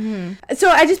with him.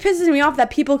 So it just pisses me off that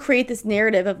people create this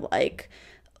narrative of like,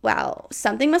 wow,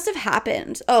 something must have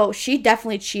happened. Oh, she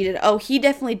definitely cheated. Oh, he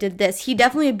definitely did this. He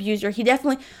definitely abused her. He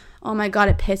definitely... oh my God,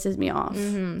 it pisses me off.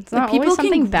 It's not always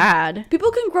something bad.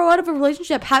 People can grow out of a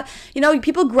relationship.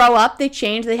 People grow up, they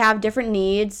change, they have different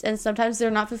needs, and sometimes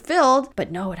they're not fulfilled.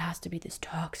 But no, it has to be this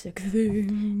toxic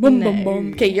thing. Boom, boom,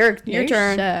 boom. Okay, your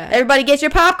turn. Everybody get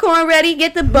your popcorn ready.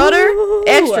 Get the butter. Ooh.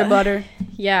 Extra butter.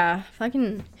 Yeah, if I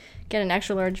can get an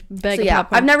extra large bag So of yeah,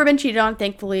 popcorn. I've never been cheated on,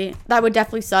 thankfully. That would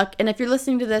definitely suck. And if you're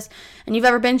listening to this and you've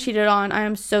ever been cheated on, I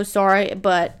am so sorry,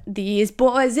 but these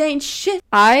boys ain't shit.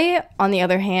 I, on the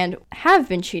other hand, have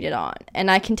been cheated on,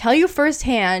 and I can tell you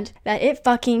firsthand that it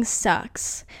fucking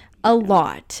sucks a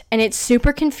lot, and it's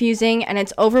super confusing, and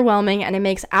it's overwhelming, and it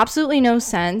makes absolutely no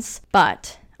sense,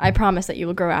 but I promise that you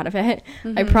will grow out of it.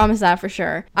 I promise that for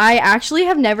sure. I actually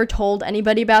have never told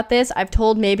anybody about this. I've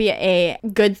told maybe a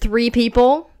good 3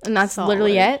 people, and that's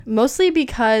literally it. Mostly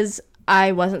because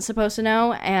I wasn't supposed to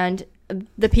know, and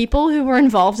the people who were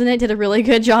involved in it did a really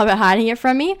good job at hiding it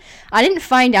from me. I didn't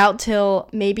find out till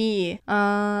maybe,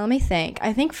 let me think.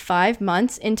 I think 5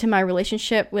 months into my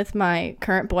relationship with my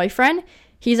current boyfriend.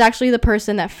 He's actually the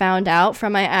person that found out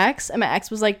from my ex, and my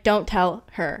ex was like, don't tell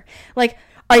her. Like,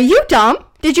 are you dumb?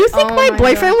 Did you think my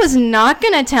boyfriend was not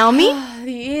gonna tell me?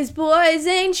 These boys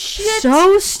ain't shit.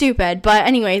 So stupid. But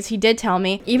anyways, he did tell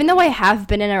me. Even though I have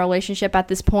been in a relationship at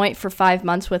this point for 5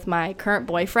 months with my current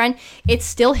boyfriend, it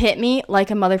still hit me like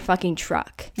a motherfucking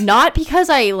truck. Not because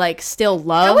I still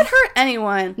love. That would hurt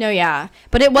anyone. No, yeah.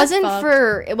 But it wasn't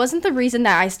the reason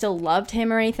that I still loved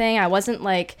him or anything. I wasn't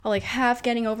half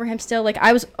getting over him still.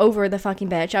 I was over the fucking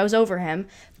bitch. I was over him.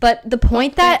 But the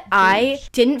point that I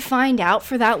didn't find out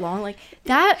for that long,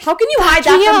 that. How can you hide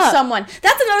that from someone?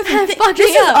 That's another thing.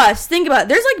 This is us. Think about it.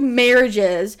 There's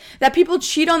marriages that people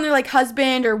cheat on their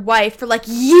husband or wife for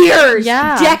years,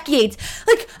 decades.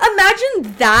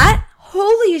 Imagine that.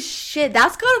 Holy shit,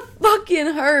 that's gotta fucking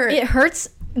hurt. It hurts.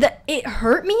 It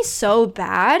hurt me so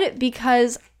bad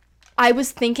because I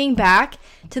was thinking back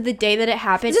to the day that it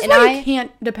happened, and I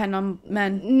can't depend on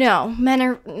men. No, men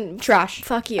are trash.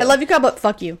 Fuck you. I love you, Kyle, but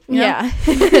fuck you. Yeah.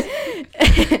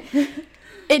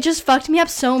 It just fucked me up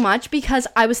so much because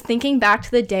I was thinking back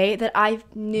to the day that I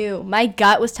knew. My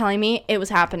gut was telling me it was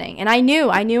happening. And I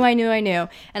knew.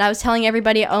 And I was telling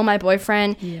everybody, oh, my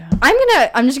boyfriend. Yeah.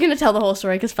 I'm just gonna tell the whole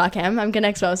story because fuck him. I'm gonna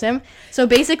expose him. So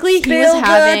basically, Spill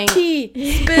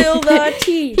the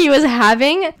tea. He was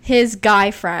having his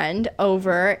guy friend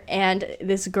over and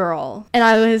this girl. And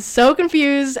I was so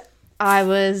confused. I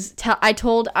was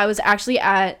actually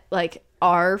at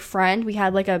our friend, we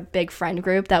had a big friend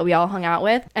group that we all hung out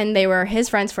with, and they were his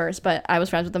friends first, but I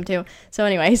was friends with them too. So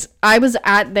anyways, I was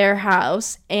at their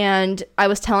house and I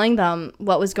was telling them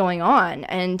what was going on,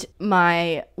 and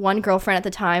my one girlfriend at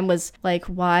the time was like,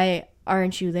 why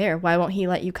aren't you there? Why won't he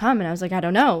let you come? And I was like, I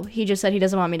don't know. He just said he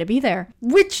doesn't want me to be there,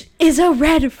 which is a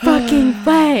red fucking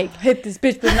flag. Hit this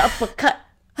bitch with an uppercut.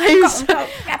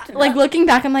 Looking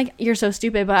back, I'm like, you're so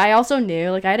stupid, but I also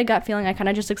knew, I had a gut feeling. I kind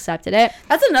of just accepted it.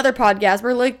 That's another podcast.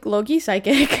 We're low-key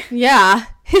psychic. Yeah.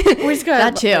 We just gotta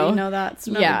that too. You know that. It's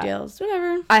no big deals.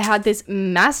 Whatever. I had this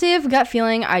massive gut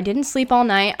feeling. I didn't sleep all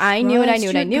night. I knew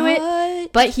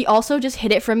it. But he also just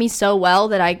hid it from me so well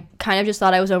that I kind of just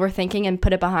thought I was overthinking and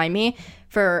put it behind me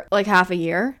for half a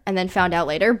year and then found out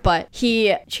later. But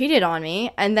he cheated on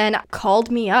me and then called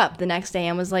me up the next day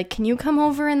and was like, can you come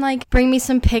over and bring me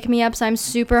some pick-me-ups? I'm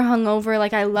super hungover.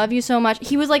 I love you so much.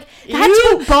 He was like, that's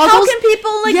what boggles. How can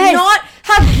people not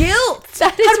have guilt?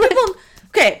 How do people...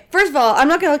 Okay, first of all, I'm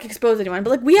not gonna expose anyone,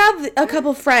 but we have a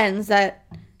couple friends that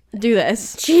do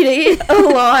this, cheating a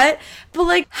lot.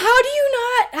 But how do you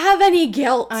not have any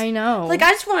guilt? I know. I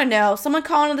just want to know. Someone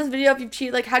calling on this video if you've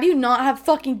cheated. How do you not have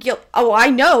fucking guilt? Oh, I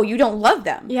know you don't love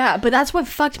them. Yeah, but that's what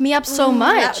fucked me up so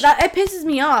much. That it pisses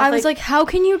me off. I was like, how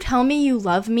can you tell me you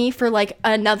love me for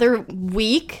another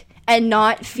week and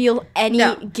not feel any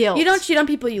guilt? You don't cheat on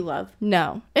people you love.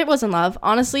 No, it wasn't love,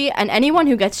 honestly. And anyone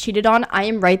who gets cheated on, I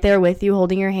am right there with you,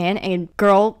 holding your hand. And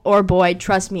girl or boy,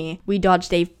 trust me, we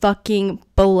dodged a fucking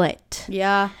bullet.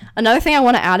 Yeah. Another thing I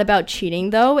want to add about cheating,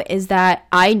 though, is that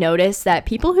I notice that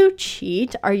people who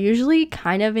cheat are usually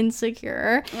kind of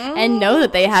insecure and know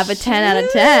that they have a 10 out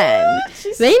of 10.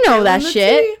 They know that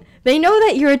shit. They know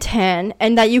that you're a 10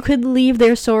 and that you could leave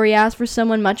their sorry ass for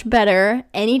someone much better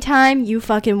anytime you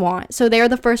fucking want. So they're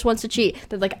the first ones to cheat.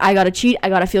 They're like, I gotta cheat. I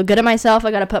gotta feel good at myself.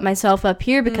 I gotta put myself up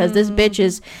here because this bitch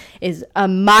is a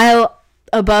mile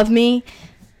above me.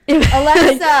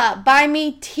 Alexa, buy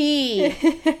me tea.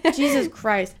 Jesus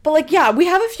Christ. But we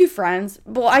have a few friends.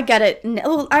 Well, I get it.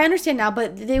 I understand now,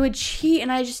 but they would cheat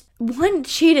and one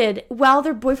cheated while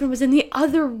their boyfriend was in the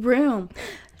other room.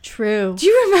 True. Do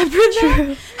you remember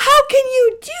that? How How can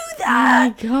you do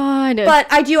that? Oh my God. But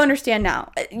I do understand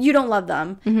now. You don't love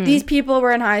them. These people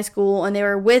were in high school and they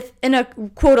were in a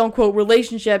quote unquote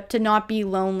relationship to not be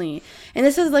lonely. And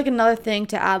this is like another thing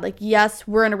to add. Like, yes,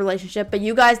 we're in a relationship, but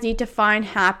you guys need to find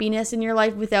happiness in your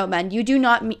life without men. You do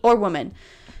not, or women.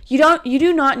 You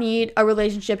do not need a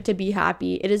relationship to be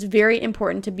happy. It is very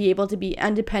important to be able to be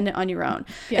independent on your own.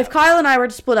 Yeah. If Kyle and I were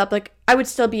to split up, like, I would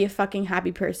still be a fucking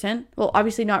happy person. Well,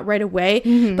 obviously not right away,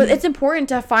 but it's important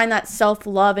to find that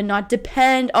self-love and not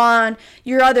depend on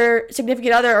your other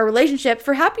significant other or relationship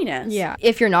for happiness. Yeah.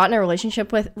 If you're not in a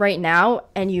relationship with right now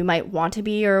and you might want to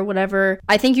be or whatever,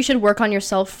 I think you should work on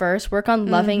yourself first. Work on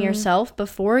loving yourself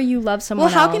before you love someone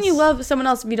else. Well, how can you love someone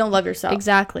else if you don't love yourself?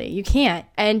 Exactly. You can't.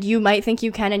 And you might think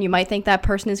you can and you might think that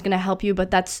person is going to help you, but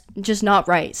that's just not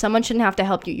right. Someone shouldn't have to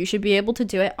help you. You should be able to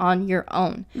do it on your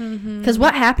own. Because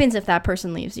what happens if that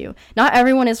person leaves you? Not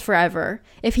everyone is forever.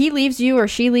 If he leaves you or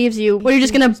she leaves you, well, you're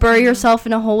just going to bury yourself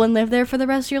in a hole and live there for the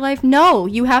rest of your life? No,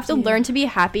 you have to learn to be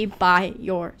happy by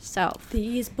yourself.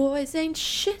 These boys ain't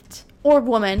shit. Or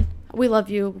woman. We love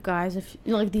you guys. If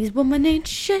you're like, these women ain't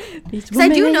shit. Because I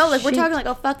do know, like, we're talking like,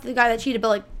 oh, fuck the guy that cheated, but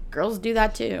like, girls do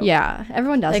that too. Yeah,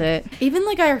 everyone does like, it. Even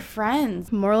like our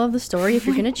friends. Moral of the story, if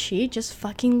you're gonna cheat, just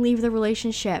fucking leave the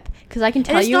relationship. Because I can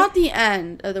tell and it's you, not the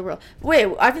end of the world. Wait,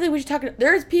 I feel like we should talk.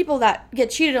 There's people that get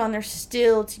cheated on, they're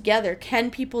still together.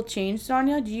 Can people change,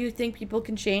 Sonia? Do you think people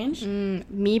can change?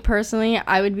 Me personally,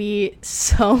 I would be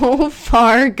so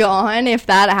far gone if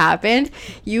that happened.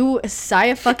 You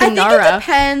sigh fucking Nara. I think it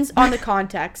depends on the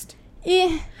context.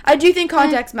 I do think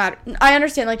context matters. I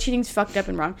understand, like, cheating's fucked up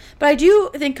and wrong. But I do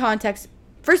think context...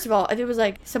 First of all, if it was,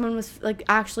 like, someone was, like,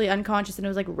 actually unconscious and it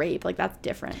was, like, rape, like, that's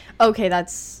different. Okay,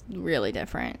 that's really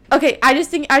different. Okay, I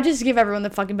just give everyone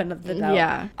the fucking benefit of the doubt.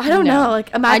 Yeah. I don't know.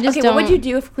 Like, imagine... Okay, what would you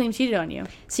do if Clem cheated on you?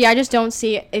 See, I just don't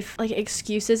see if, like,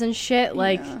 excuses and shit,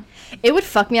 like... Yeah. It would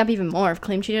fuck me up even more if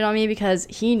Clem cheated on me because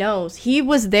he knows. He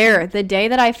was there the day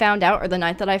that I found out, or the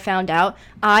night that I found out.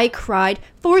 I cried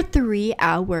for 3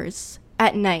 hours.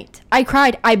 At night. I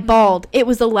cried. I bawled. It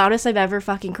was the loudest I've ever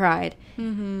fucking cried.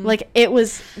 Like, it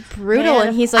was brutal. Man,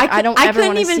 and he's like, I don't ever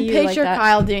want to see you like that. I couldn't even picture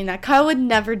Kyle doing that. Kyle would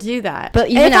never do that. But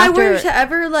even if after, I were to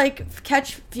ever, like,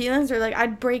 catch feelings or, like,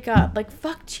 I'd break up. Like,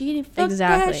 fuck cheating. Fuck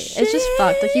exactly. That shit. It's just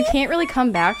fucked. Like, you can't really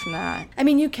come back from that. I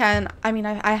mean, you can. I mean,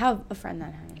 I have a friend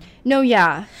that has. No,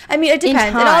 yeah. I mean, it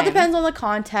depends. It all depends on the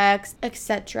context,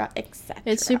 etc., etc.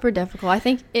 It's super difficult. I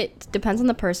think it depends on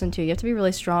the person, too. You have to be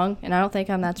really strong, and I don't think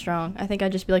I'm that strong. I think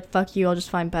I'd just be like, fuck you, I'll just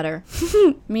find better.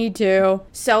 Me too.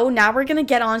 So now we're going to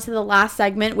get on to the last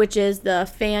segment, which is the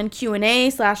fan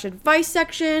Q&A/advice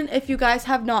section. If you guys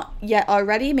have not yet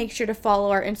already, make sure to follow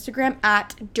our Instagram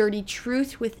at Dirty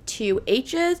Truth with 2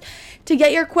 H's to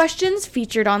get your questions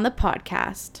featured on the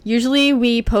podcast. Usually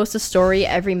we post a story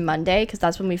every Monday, because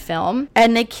that's when we film.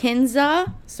 And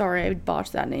Nikinza, sorry, I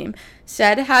botched that name,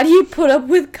 said, how do you put up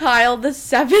with Kyle, the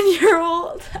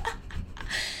 7-year-old?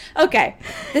 Okay,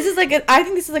 this is like, I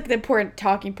think this is like the important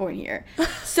talking point here.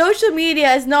 Social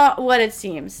media is not what it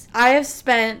seems. I have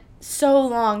spent so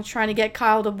long trying to get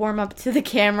Kyle to warm up to the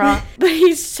camera, but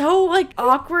he's so, like,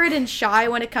 awkward and shy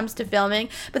when it comes to filming.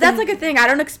 But that's like a thing. I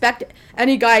don't expect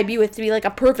any guy I be with to be like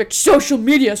a perfect social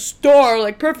media star,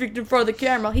 like perfect in front of the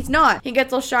camera. He's not. He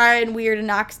gets all shy and weird and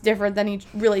acts different than he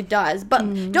really does. But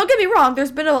don't get me wrong,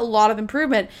 there's been a lot of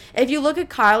improvement. If you look at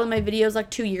Kyle in my videos like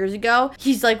 2 years ago,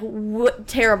 he's like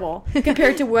terrible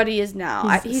compared to what he is now.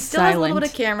 He still has a little bit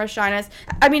of camera shyness.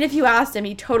 I mean, if you asked him,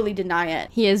 he'd totally deny it.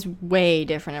 He is way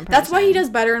different in person. That's why he does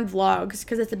better in vlogs,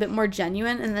 because it's a bit more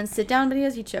genuine, and then sit-down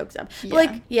videos, he chokes up. Yeah. But,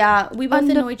 like, yeah, we both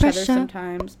annoy each other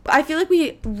sometimes. But I feel like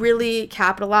we really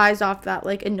capitalized off that,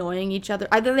 like, annoying each other.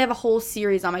 I literally have a whole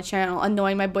series on my channel,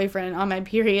 annoying my boyfriend on my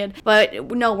period.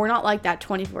 But, no, we're not like that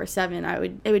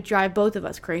 24/7. It would drive both of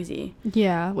us crazy.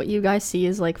 Yeah, what you guys see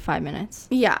is, like, 5 minutes.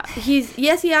 Yeah,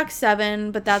 he acts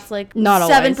 7, but that's, like, not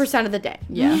 7% always. of the day.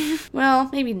 Yeah. Well,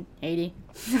 maybe 80.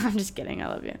 I'm just kidding. I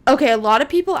love you. Okay, a lot of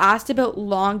people asked about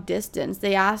long distance.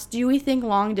 They asked, do we think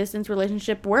long distance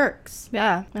relationship works?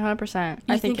 Yeah, 100%.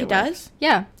 I think it does?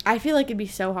 Yeah. I feel like it'd be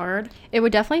so hard. It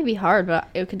would definitely be hard, but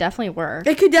it could definitely work.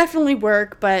 It could definitely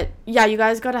work, but yeah, you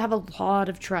guys got to have a lot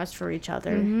of trust for each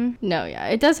other. No, yeah,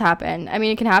 it does happen. I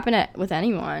mean, it can happen with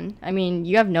anyone. I mean,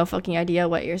 you have no fucking idea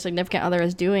what your significant other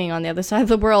is doing on the other side of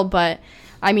the world, but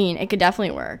I mean, it could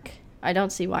definitely work. I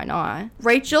don't see why not.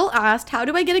 Rachel asked, how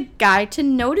do I get a guy to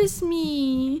notice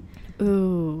me?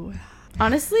 Ooh.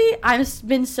 Honestly, I've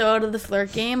been so out of the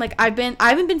flirt game. Like, I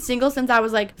haven't been single since I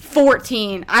was like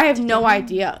 14. I have no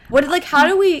idea. How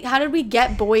did we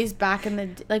get boys back in the,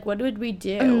 like, what did we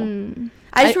do?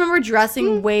 I just remember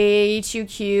dressing way too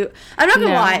cute. I'm not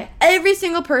gonna lie. Every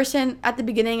single person at the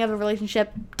beginning of a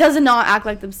relationship does not act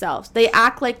like themselves. They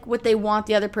act like what they want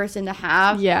the other person to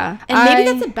have. Yeah. And maybe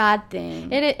that's a bad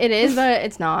thing. It is, but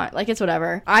it's not. Like, it's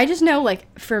whatever. I just know,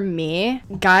 like, for me,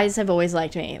 guys have always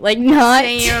liked me. Like, not...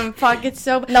 Same. Fuck, it's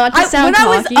so... Not to sound When I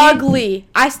was cocky. ugly,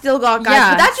 I still got guys.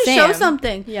 Yeah, but that just same. shows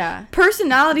something. Yeah.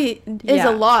 Personality is Yeah.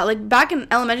 a lot. Like, back in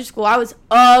elementary school, I was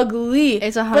ugly.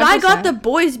 It's 100%. But I got the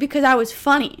boys because I was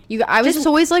funny. I was just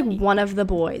always like one of the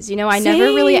boys, you know. I never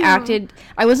really Same. acted.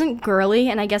 I wasn't girly,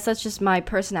 and I guess that's just my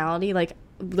personality. Like,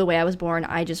 the way I was born,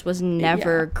 I just was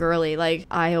never girly. Like,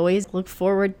 I always looked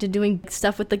forward to doing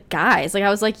stuff with the guys. Like,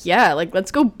 I was like, yeah, like, let's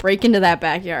go break into that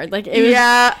backyard. Like, it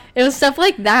was stuff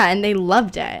like that, and they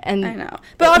loved it. And I know.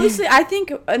 But obviously, I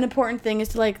think an important thing is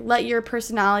to, like, let your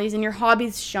personalities and your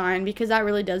hobbies shine, because that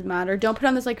really does matter. Don't put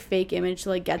on this, like, fake image to,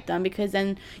 like, get them, because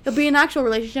then you'll be in an actual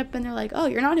relationship and they're like, oh,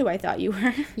 you're not who I thought you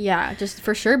were. yeah, just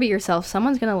for sure be yourself.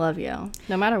 Someone's gonna love you.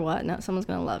 No matter what, someone's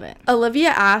gonna love it. Olivia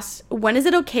asked, when is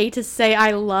it okay to say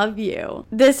I love you?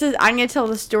 I'm going to tell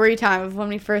the story time of when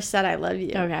we first said I love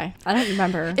you. Okay. I don't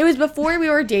remember. It was before we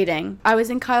were dating. I was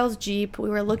in Kyle's Jeep. We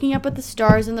were looking up at the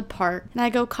stars in the park. And I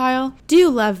go, Kyle, do you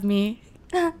love me?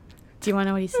 Do you want to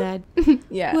know what he said?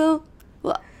 Yeah. Well,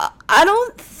 I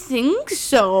don't think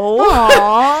so.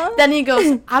 Aww. Then he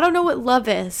goes, I don't know what love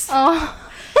is. Oh.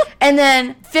 And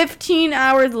then 15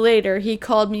 hours later, he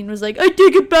called me and was like, I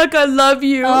take it back, I love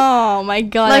you. Oh my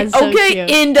god. Like, that's so okay, cute.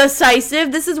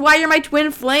 indecisive. This is why you're my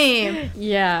twin flame.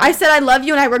 Yeah. I said I love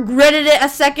you and I regretted it a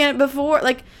second before.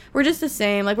 Like, we're just the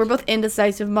same. Like, we're both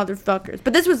indecisive motherfuckers.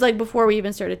 But this was, like, before we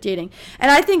even started dating.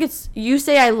 And I think it's, you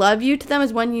say I love you to them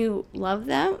is when you love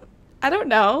them. I don't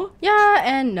know. Yeah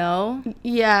and no.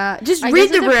 Yeah. Just I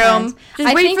read guess the it room. depends. Just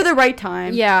I wait think- for the right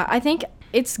time. Yeah, I think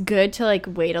it's good to, like,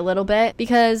 wait a little bit,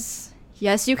 because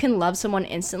yes, you can love someone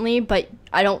instantly, but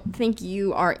I don't think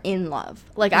you are in love.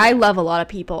 Like, I love a lot of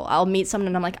people. I'll meet someone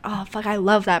and I'm like, oh, fuck, I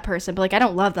love that person. But, like, I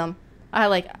don't love them.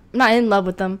 I'm not in love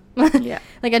with them. Yeah.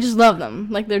 Like, I just love them.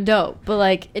 Like, they're dope. But,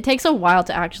 like, it takes a while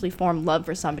to actually form love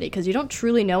for somebody, because you don't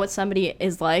truly know what somebody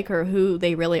is like or who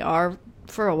they really are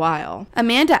for a while.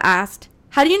 Amanda asked,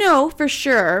 how do you know for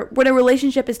sure when a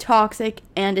relationship is toxic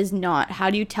and is not? How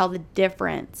do you tell the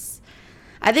difference?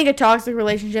 I think a toxic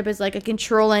relationship is like a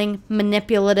controlling,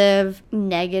 manipulative,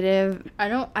 negative.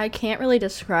 I can't really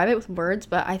describe it with words,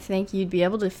 but I think you'd be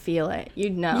able to feel it.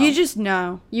 You'd know. You just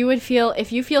know. You would feel,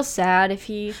 if you feel sad,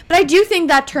 But I do think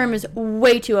that term is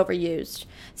way too overused.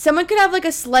 Someone could have like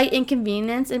a slight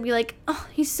inconvenience and be like, oh,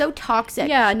 he's so toxic.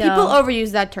 Yeah, no. People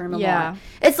overuse that term a Yeah. lot.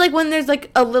 It's like when there's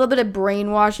like a little bit of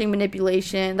brainwashing,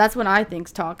 manipulation. That's when I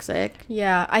think's toxic.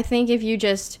 Yeah, I think if you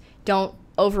just don't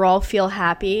overall feel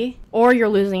happy, or you're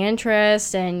losing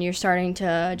interest and you're starting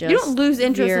to just... You don't lose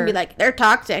interest and be like, they're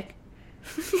toxic.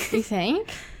 You think?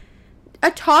 A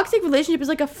toxic relationship is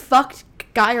like a fucked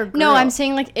guy or girl. No, I'm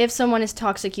saying, like, if someone is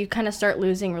toxic, you kind of start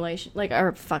losing relationship.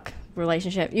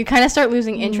 You kind of start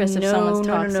losing interest if someone's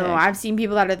toxic. No. I've seen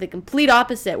people that are the complete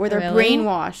opposite, where they're Really?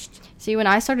 brainwashed. See, when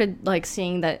I started, like,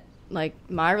 seeing that, like,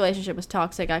 my relationship was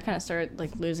toxic, I kind of started,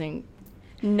 like, losing...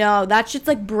 No, that shit's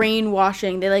like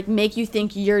brainwashing. They like make you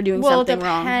think you're doing something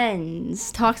wrong. Well, it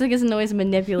depends. Toxic isn't always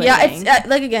manipulating. Yeah, it's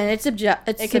like, again, it's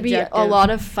subjective. It could be a lot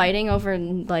of fighting over,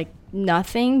 like,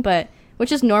 nothing, but...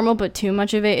 Which is normal, but too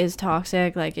much of it is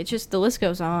toxic. Like, it's just, the list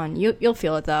goes on. You'll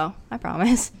feel it, though. I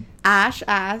promise. Ash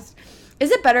asked, is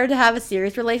it better to have a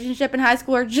serious relationship in high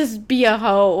school or just be a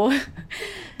hoe?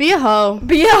 Be a hoe.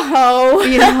 Be a hoe.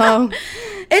 Be a hoe.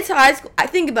 It's high school. I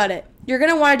think about it. You're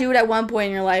going to want to do it at one point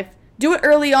in your life. Do it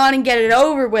early on and get it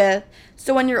over with.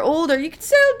 So when you're older, you can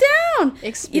settle down.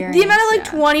 Experience, the amount of, like,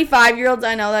 yeah. 25-year-olds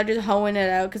I know that are just hoeing it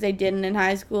out because they didn't in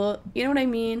high school. You know what I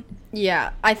mean?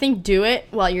 Yeah, I think do it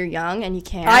while you're young and you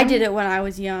can. I did it when I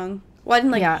was young. Well, I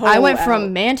didn't, like, hoe I went out.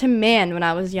 from man to man when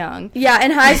I was young. Yeah, in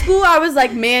high school, I was,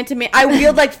 like, man to man. I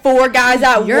wheeled, like, 4 guys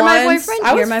at You're once. my boyfriend?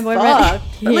 I was You're my boyfriend? fucked.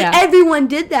 But, like, Yeah. everyone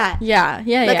did that. Yeah.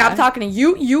 Like, I'm talking to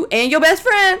you, and your best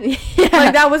friend. Yeah.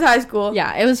 Like, that was high school.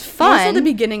 Yeah, it was More fun. so the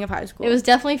beginning of high school. It was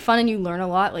definitely fun, and you learn a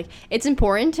lot. Like, it's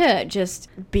important to just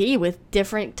be with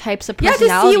different types of yeah,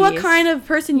 personalities. to see what kind of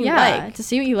person you like. to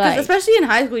see what you 'Cause like. especially in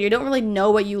high school, you don't really know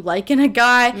what you like in a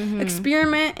guy.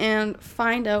 Experiment and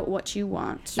find out what you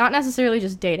want. Not necessarily necessarily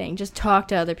just dating. Just talk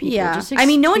to other people. Yeah. Just I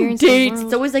mean, no one experience the dates. world.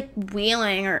 It's always like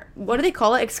wheeling or what do they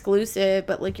call it? Exclusive,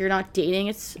 but like you're not dating.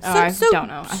 It's Oh, I so don't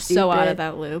know. I'm so out stupid. of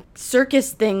that loop.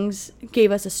 Circus Things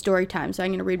gave us a story time, so I'm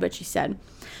going to read what she said.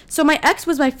 So my ex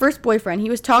was my first boyfriend. He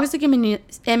was toxic and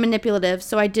manipulative,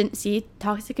 so I didn't see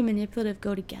toxic and manipulative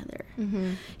go together.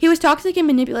 He was toxic and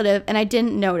manipulative, and I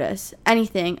didn't notice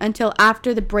anything until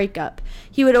after the breakup.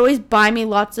 He would always buy me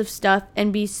lots of stuff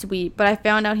and be sweet, but I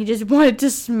found out he just wanted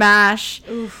to smash.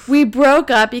 Oof. We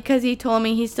broke up because he told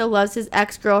me he still loves his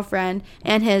ex-girlfriend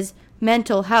and his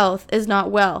mental health is not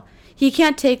well. He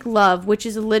can't take love, which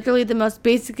is literally the most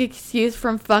basic excuse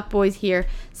from fuckboys here.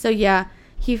 So yeah,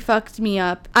 he fucked me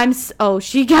up.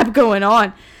 She kept going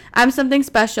on. I'm something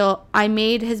special. I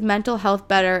made his mental health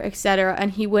better, etc.,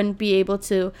 and he wouldn't be able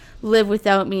to live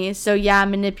without me. So yeah,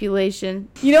 manipulation.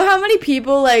 You know how many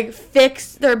people like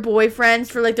fix their boyfriends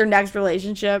for like their next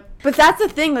relationship? But that's the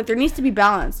thing, like there needs to be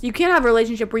balance. You can't have a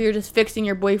relationship where you're just fixing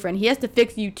your boyfriend. He has to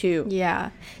fix you too. Yeah.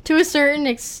 To a certain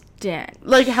extent.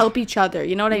 Like help each other,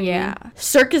 you know what I Yeah. mean?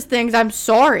 Circus Things, I'm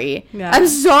sorry. Yeah. I'm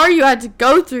sorry you had to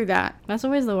go through that. That's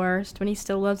always the worst. When he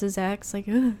still loves his ex. Like,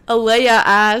 ugh. Alea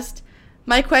asked,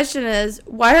 my question is,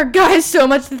 why are guys so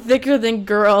much thicker than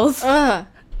girls?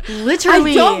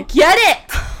 Literally. I don't get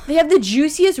it. They have the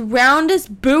juiciest,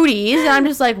 roundest booties, and I'm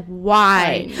just like,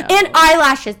 why? I know. And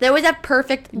eyelashes. They always have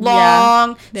perfect,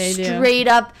 long, they do. straight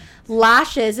up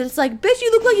lashes. And it's like, bitch,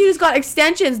 you look like you just got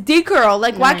extensions, decurl.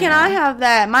 Like, why I can't know. I have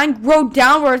that? Mine grow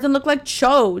downwards and look like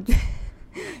chodes.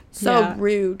 So Yeah.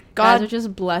 rude. Guys God, are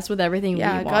just blessed with everything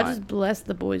yeah, we God want. just blessed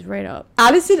the boys right up.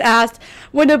 Addison asked,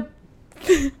 when a...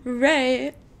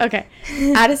 right. Okay.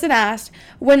 Addison asked,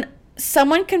 when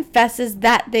someone confesses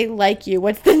that they like you,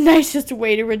 what's the nicest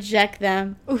way to reject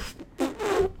them? Oof.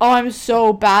 Oh, I'm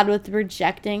so bad with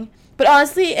rejecting. But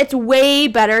honestly, it's way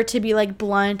better to be like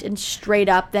blunt and straight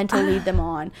up than to lead them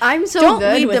on. I'm so Don't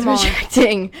good lead with them on.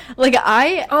 rejecting. Like,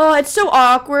 Oh, it's so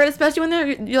awkward, especially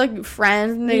when you're like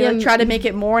friends and they like try to make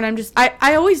it more. And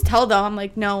I always tell them, I'm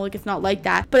like, no, like it's not like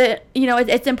that. But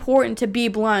it's important to be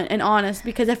blunt and honest,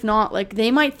 because if not, like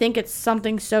they might think it's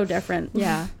something so different.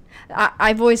 Yeah.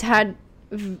 I've always had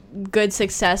good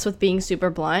success with being super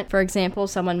blunt. For example,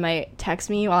 someone might text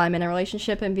me while I'm in a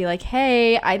relationship and be like,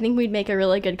 hey, I think we'd make a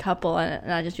really good couple.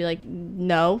 And I just be like,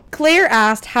 no. Claire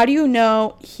asked, how do you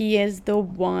know he is the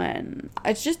one?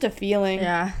 It's just a feeling.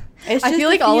 Yeah. It's I just feel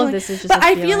a like all of feeling. this is just But a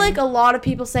I feel feeling. like a lot of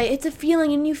people say it's a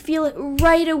feeling and you feel it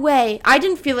right away. I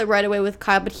didn't feel it right away with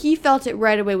Kyle, but he felt it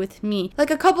right away with me. Like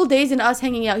a couple days into us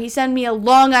hanging out, he sent me a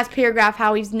long ass paragraph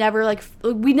how he's never like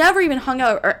we never even hung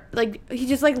out, or like he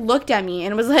just like looked at me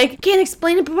and was like, can't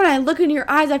explain it, but when I look into your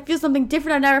eyes, I feel something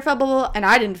different I never felt, blah blah blah. And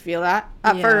I didn't feel that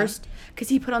at Yeah. first. Because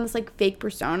he put on this, like, fake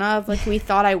persona of, like, who he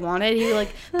thought I wanted. He,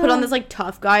 like, put on this, like,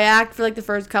 tough guy act for, like, the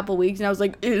first couple weeks. And I was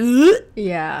like, ugh.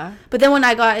 Yeah. But then when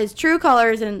I got his true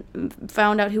colors and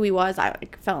found out who he was, I,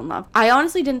 like, fell in love. I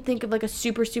honestly didn't think of, like, a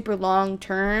super, super long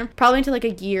term. Probably until, like, a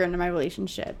year into my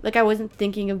relationship. Like, I wasn't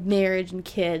thinking of marriage and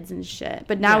kids and shit.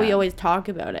 But now we Yeah. always talk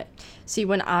about it. See,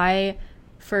 when I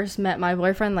first met my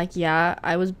boyfriend, like, yeah,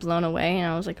 I was blown away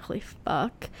and I was like, holy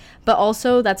fuck. But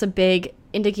also, that's a big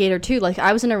indicator too. Like,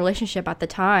 I was in a relationship at the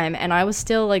time and I was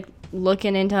still like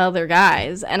looking into other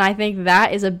guys, and I think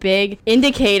that is a big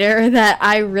indicator that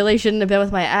I really shouldn't have been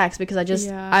with my ex, because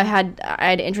Yeah. I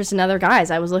had interest in other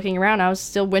guys. I was looking around, I was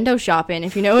still window shopping,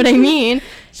 if you know what I mean.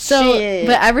 So Shit.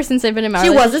 but ever since I've been in my She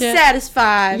wasn't relationship,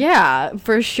 satisfied. yeah,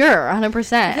 for sure,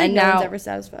 100%. I think And no now one's ever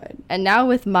satisfied. and now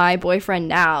with my boyfriend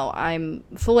now, I'm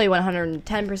fully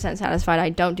 110% satisfied. I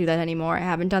don't do that anymore. I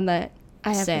haven't done that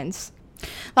since.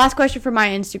 Last question from my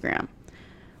Instagram.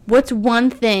 What's one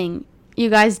thing you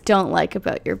guys don't like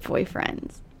about your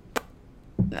boyfriends?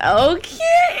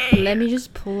 Okay. Let me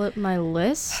just pull up my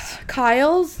list.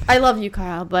 Kyle's, I love you,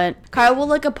 Kyle, but Kyle will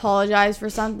like apologize for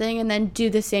something and then do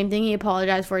the same thing he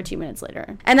apologized for 2 minutes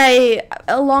later. And a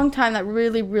long time that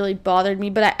really, really bothered me,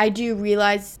 but I do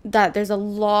realize that there's a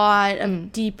lot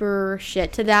of deeper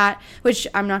shit to that, which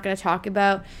I'm not going to talk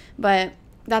about, but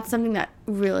that's something that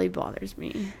really bothers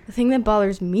me. The thing that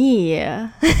bothers me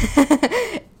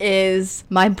is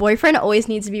my boyfriend always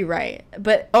needs to be right.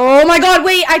 But Oh my god,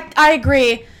 wait, I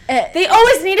agree. They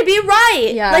always need to be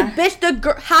right. Yeah. Like,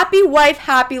 bitch, happy wife,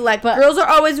 happy life. But- Girls are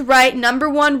always right. Number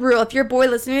one rule. If your boy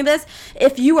listening to this,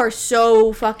 if you are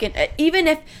so fucking... even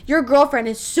if your girlfriend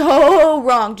is so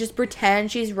wrong, just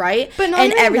pretend she's right. But not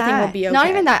and even everything that. will be okay. Not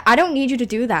even that. I don't need you to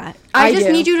do that. I I just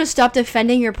do. need you to stop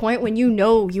defending your point when you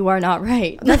know you are not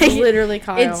right. That's Like, literally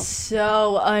Kyle. It's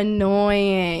so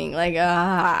annoying. Like,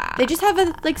 They just have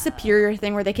a, like, superior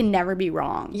thing where they can never be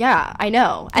wrong. yeah, I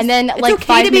know. And then, It's like, okay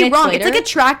 5 to be minutes wrong. later, It's like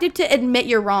attractive to admit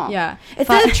you're wrong. Yeah. It's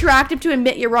not attractive to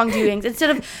admit your wrongdoings instead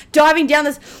of diving down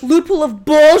this loophole of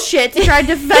bullshit to try to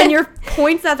defend your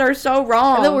points that are so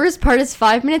wrong. And the worst part is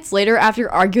 5 minutes later, after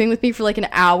arguing with me for like an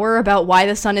hour about why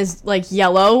the sun is like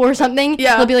yellow or something,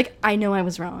 Yeah. he'll be like, I know I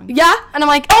was wrong. Yeah. And I'm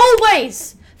like,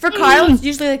 Always. For Kyle, it's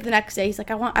usually like the next day. He's like,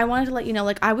 I wanted to let you know,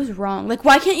 like, I was wrong. Like,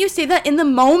 why can't you say that in the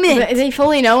moment? they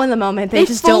fully know in the moment. They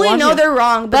just don't fully want know to. they're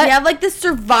wrong, but But- they have like this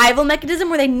survival mechanism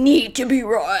where they need to be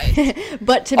right.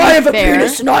 But to be I have a fair,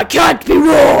 penis and I can't be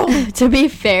wrong. to be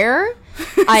fair,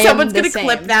 I Someone's am the gonna same.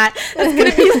 clip that. That's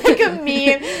gonna be like a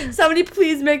meme. Somebody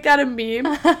please make that a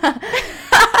meme.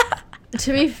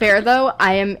 To be fair, though,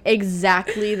 I am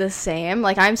exactly the same.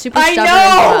 Like, I'm super I stubborn know.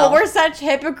 as well. We're such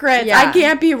hypocrites. Yeah. I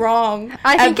can't be wrong.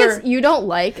 I think ever. it's you don't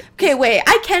like. Okay, wait.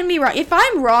 I can be wrong. If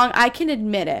I'm wrong, I can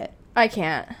admit it. I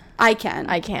can't. I can.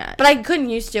 I can't. But I couldn't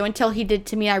used to until he did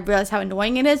to me. I realized how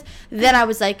annoying it is. Then I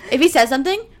was like, if he says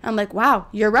something, I'm like, wow,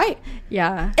 you're right.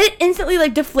 Yeah. It instantly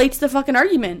like deflates the fucking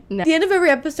argument. No. At the end of every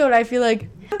episode, I feel like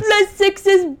 +6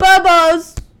 is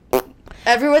bubbles.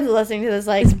 Everyone's listening to this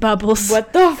like, It's bubbles.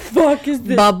 what the fuck is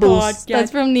this Bubbles. podcast? That's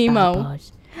from Nemo.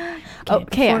 Bubbles.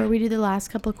 Okay. Before we do the last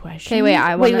couple questions. Okay, wait,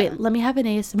 I wanna- wait. Let me have an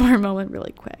ASMR moment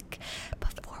really quick.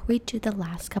 Before we do the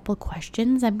last couple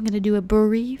questions, I'm gonna do a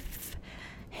brief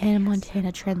Hannah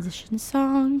Montana transition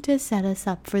song to set us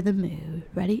up for the mood.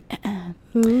 Ready?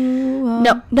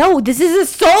 No, this is a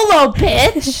solo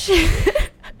pitch.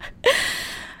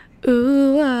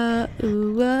 Ooh,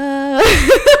 ooh,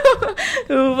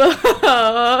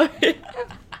 ooh.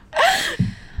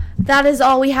 That is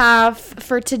all we have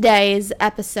for today's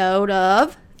episode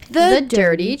of The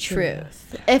Dirty Truth.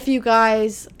 If you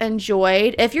guys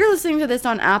enjoyed, if you're listening to this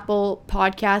on Apple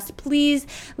Podcasts, please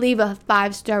leave a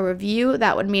 5-star review.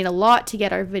 That would mean a lot to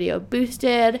get our video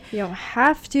boosted. You don't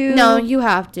have to. No, you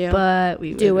have to. But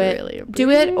we do would it. really Do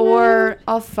it, appreciate or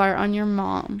I'll fart on your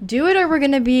mom. Do it, or we're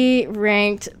gonna be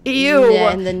ranked Ew.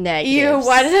 in the negatives. Ew,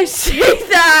 why did I say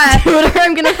that? Do it, or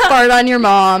I'm gonna fart on your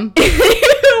mom. Ew,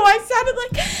 I sounded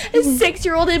like a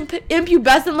 6-year-old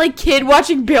impubescent like kid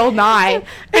watching Bill Nye.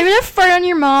 I'm gonna fart on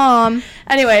your mom.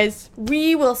 Anyways,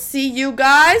 we will see you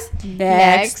guys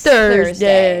Next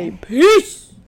Thursday. Thursday. Peace.